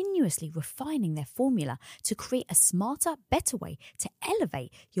 continuously refining their formula to create a smarter, better way to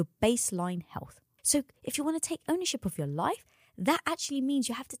elevate your baseline health. So if you want to take ownership of your life, that actually means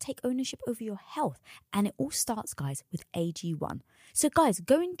you have to take ownership over your health. And it all starts, guys, with AG1. So guys,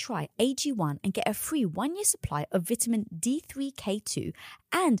 go and try AG1 and get a free 1-year supply of vitamin D3K2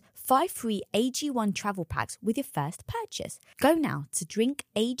 and 5 free AG1 travel packs with your first purchase. Go now to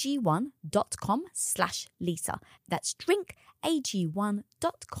drinkag1.com/Lisa. That's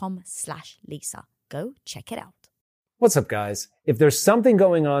drinkag1.com/Lisa. Go check it out. What's up, guys? If there's something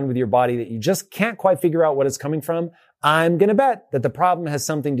going on with your body that you just can't quite figure out what it's coming from, I'm going to bet that the problem has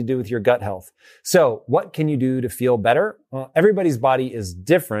something to do with your gut health. So what can you do to feel better? Well, everybody's body is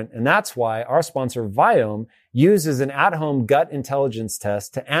different, and that's why our sponsor Viome uses an at-home gut intelligence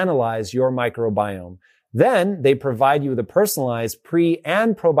test to analyze your microbiome. Then they provide you with a personalized pre-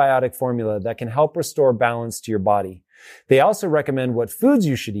 and probiotic formula that can help restore balance to your body. They also recommend what foods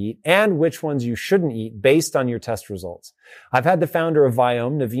you should eat and which ones you shouldn't eat based on your test results. I've had the founder of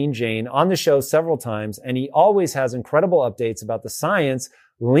Viome, Naveen Jain, on the show several times, and he always has incredible updates about the science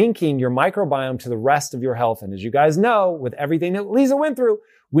linking your microbiome to the rest of your health. And as you guys know, with everything that Lisa went through,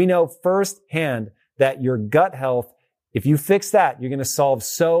 we know firsthand that your gut health, if you fix that, you're going to solve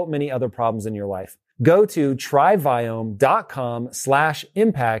so many other problems in your life. Go to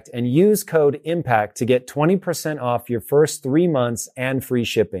tryviome.com/impact and use code IMPACT to get 20% off your first 3 months and free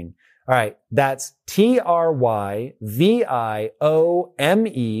shipping. All right. That's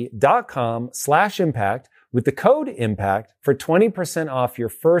tryviome.com/impact with the code IMPACT for 20% off your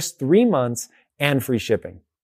first 3 months and free shipping.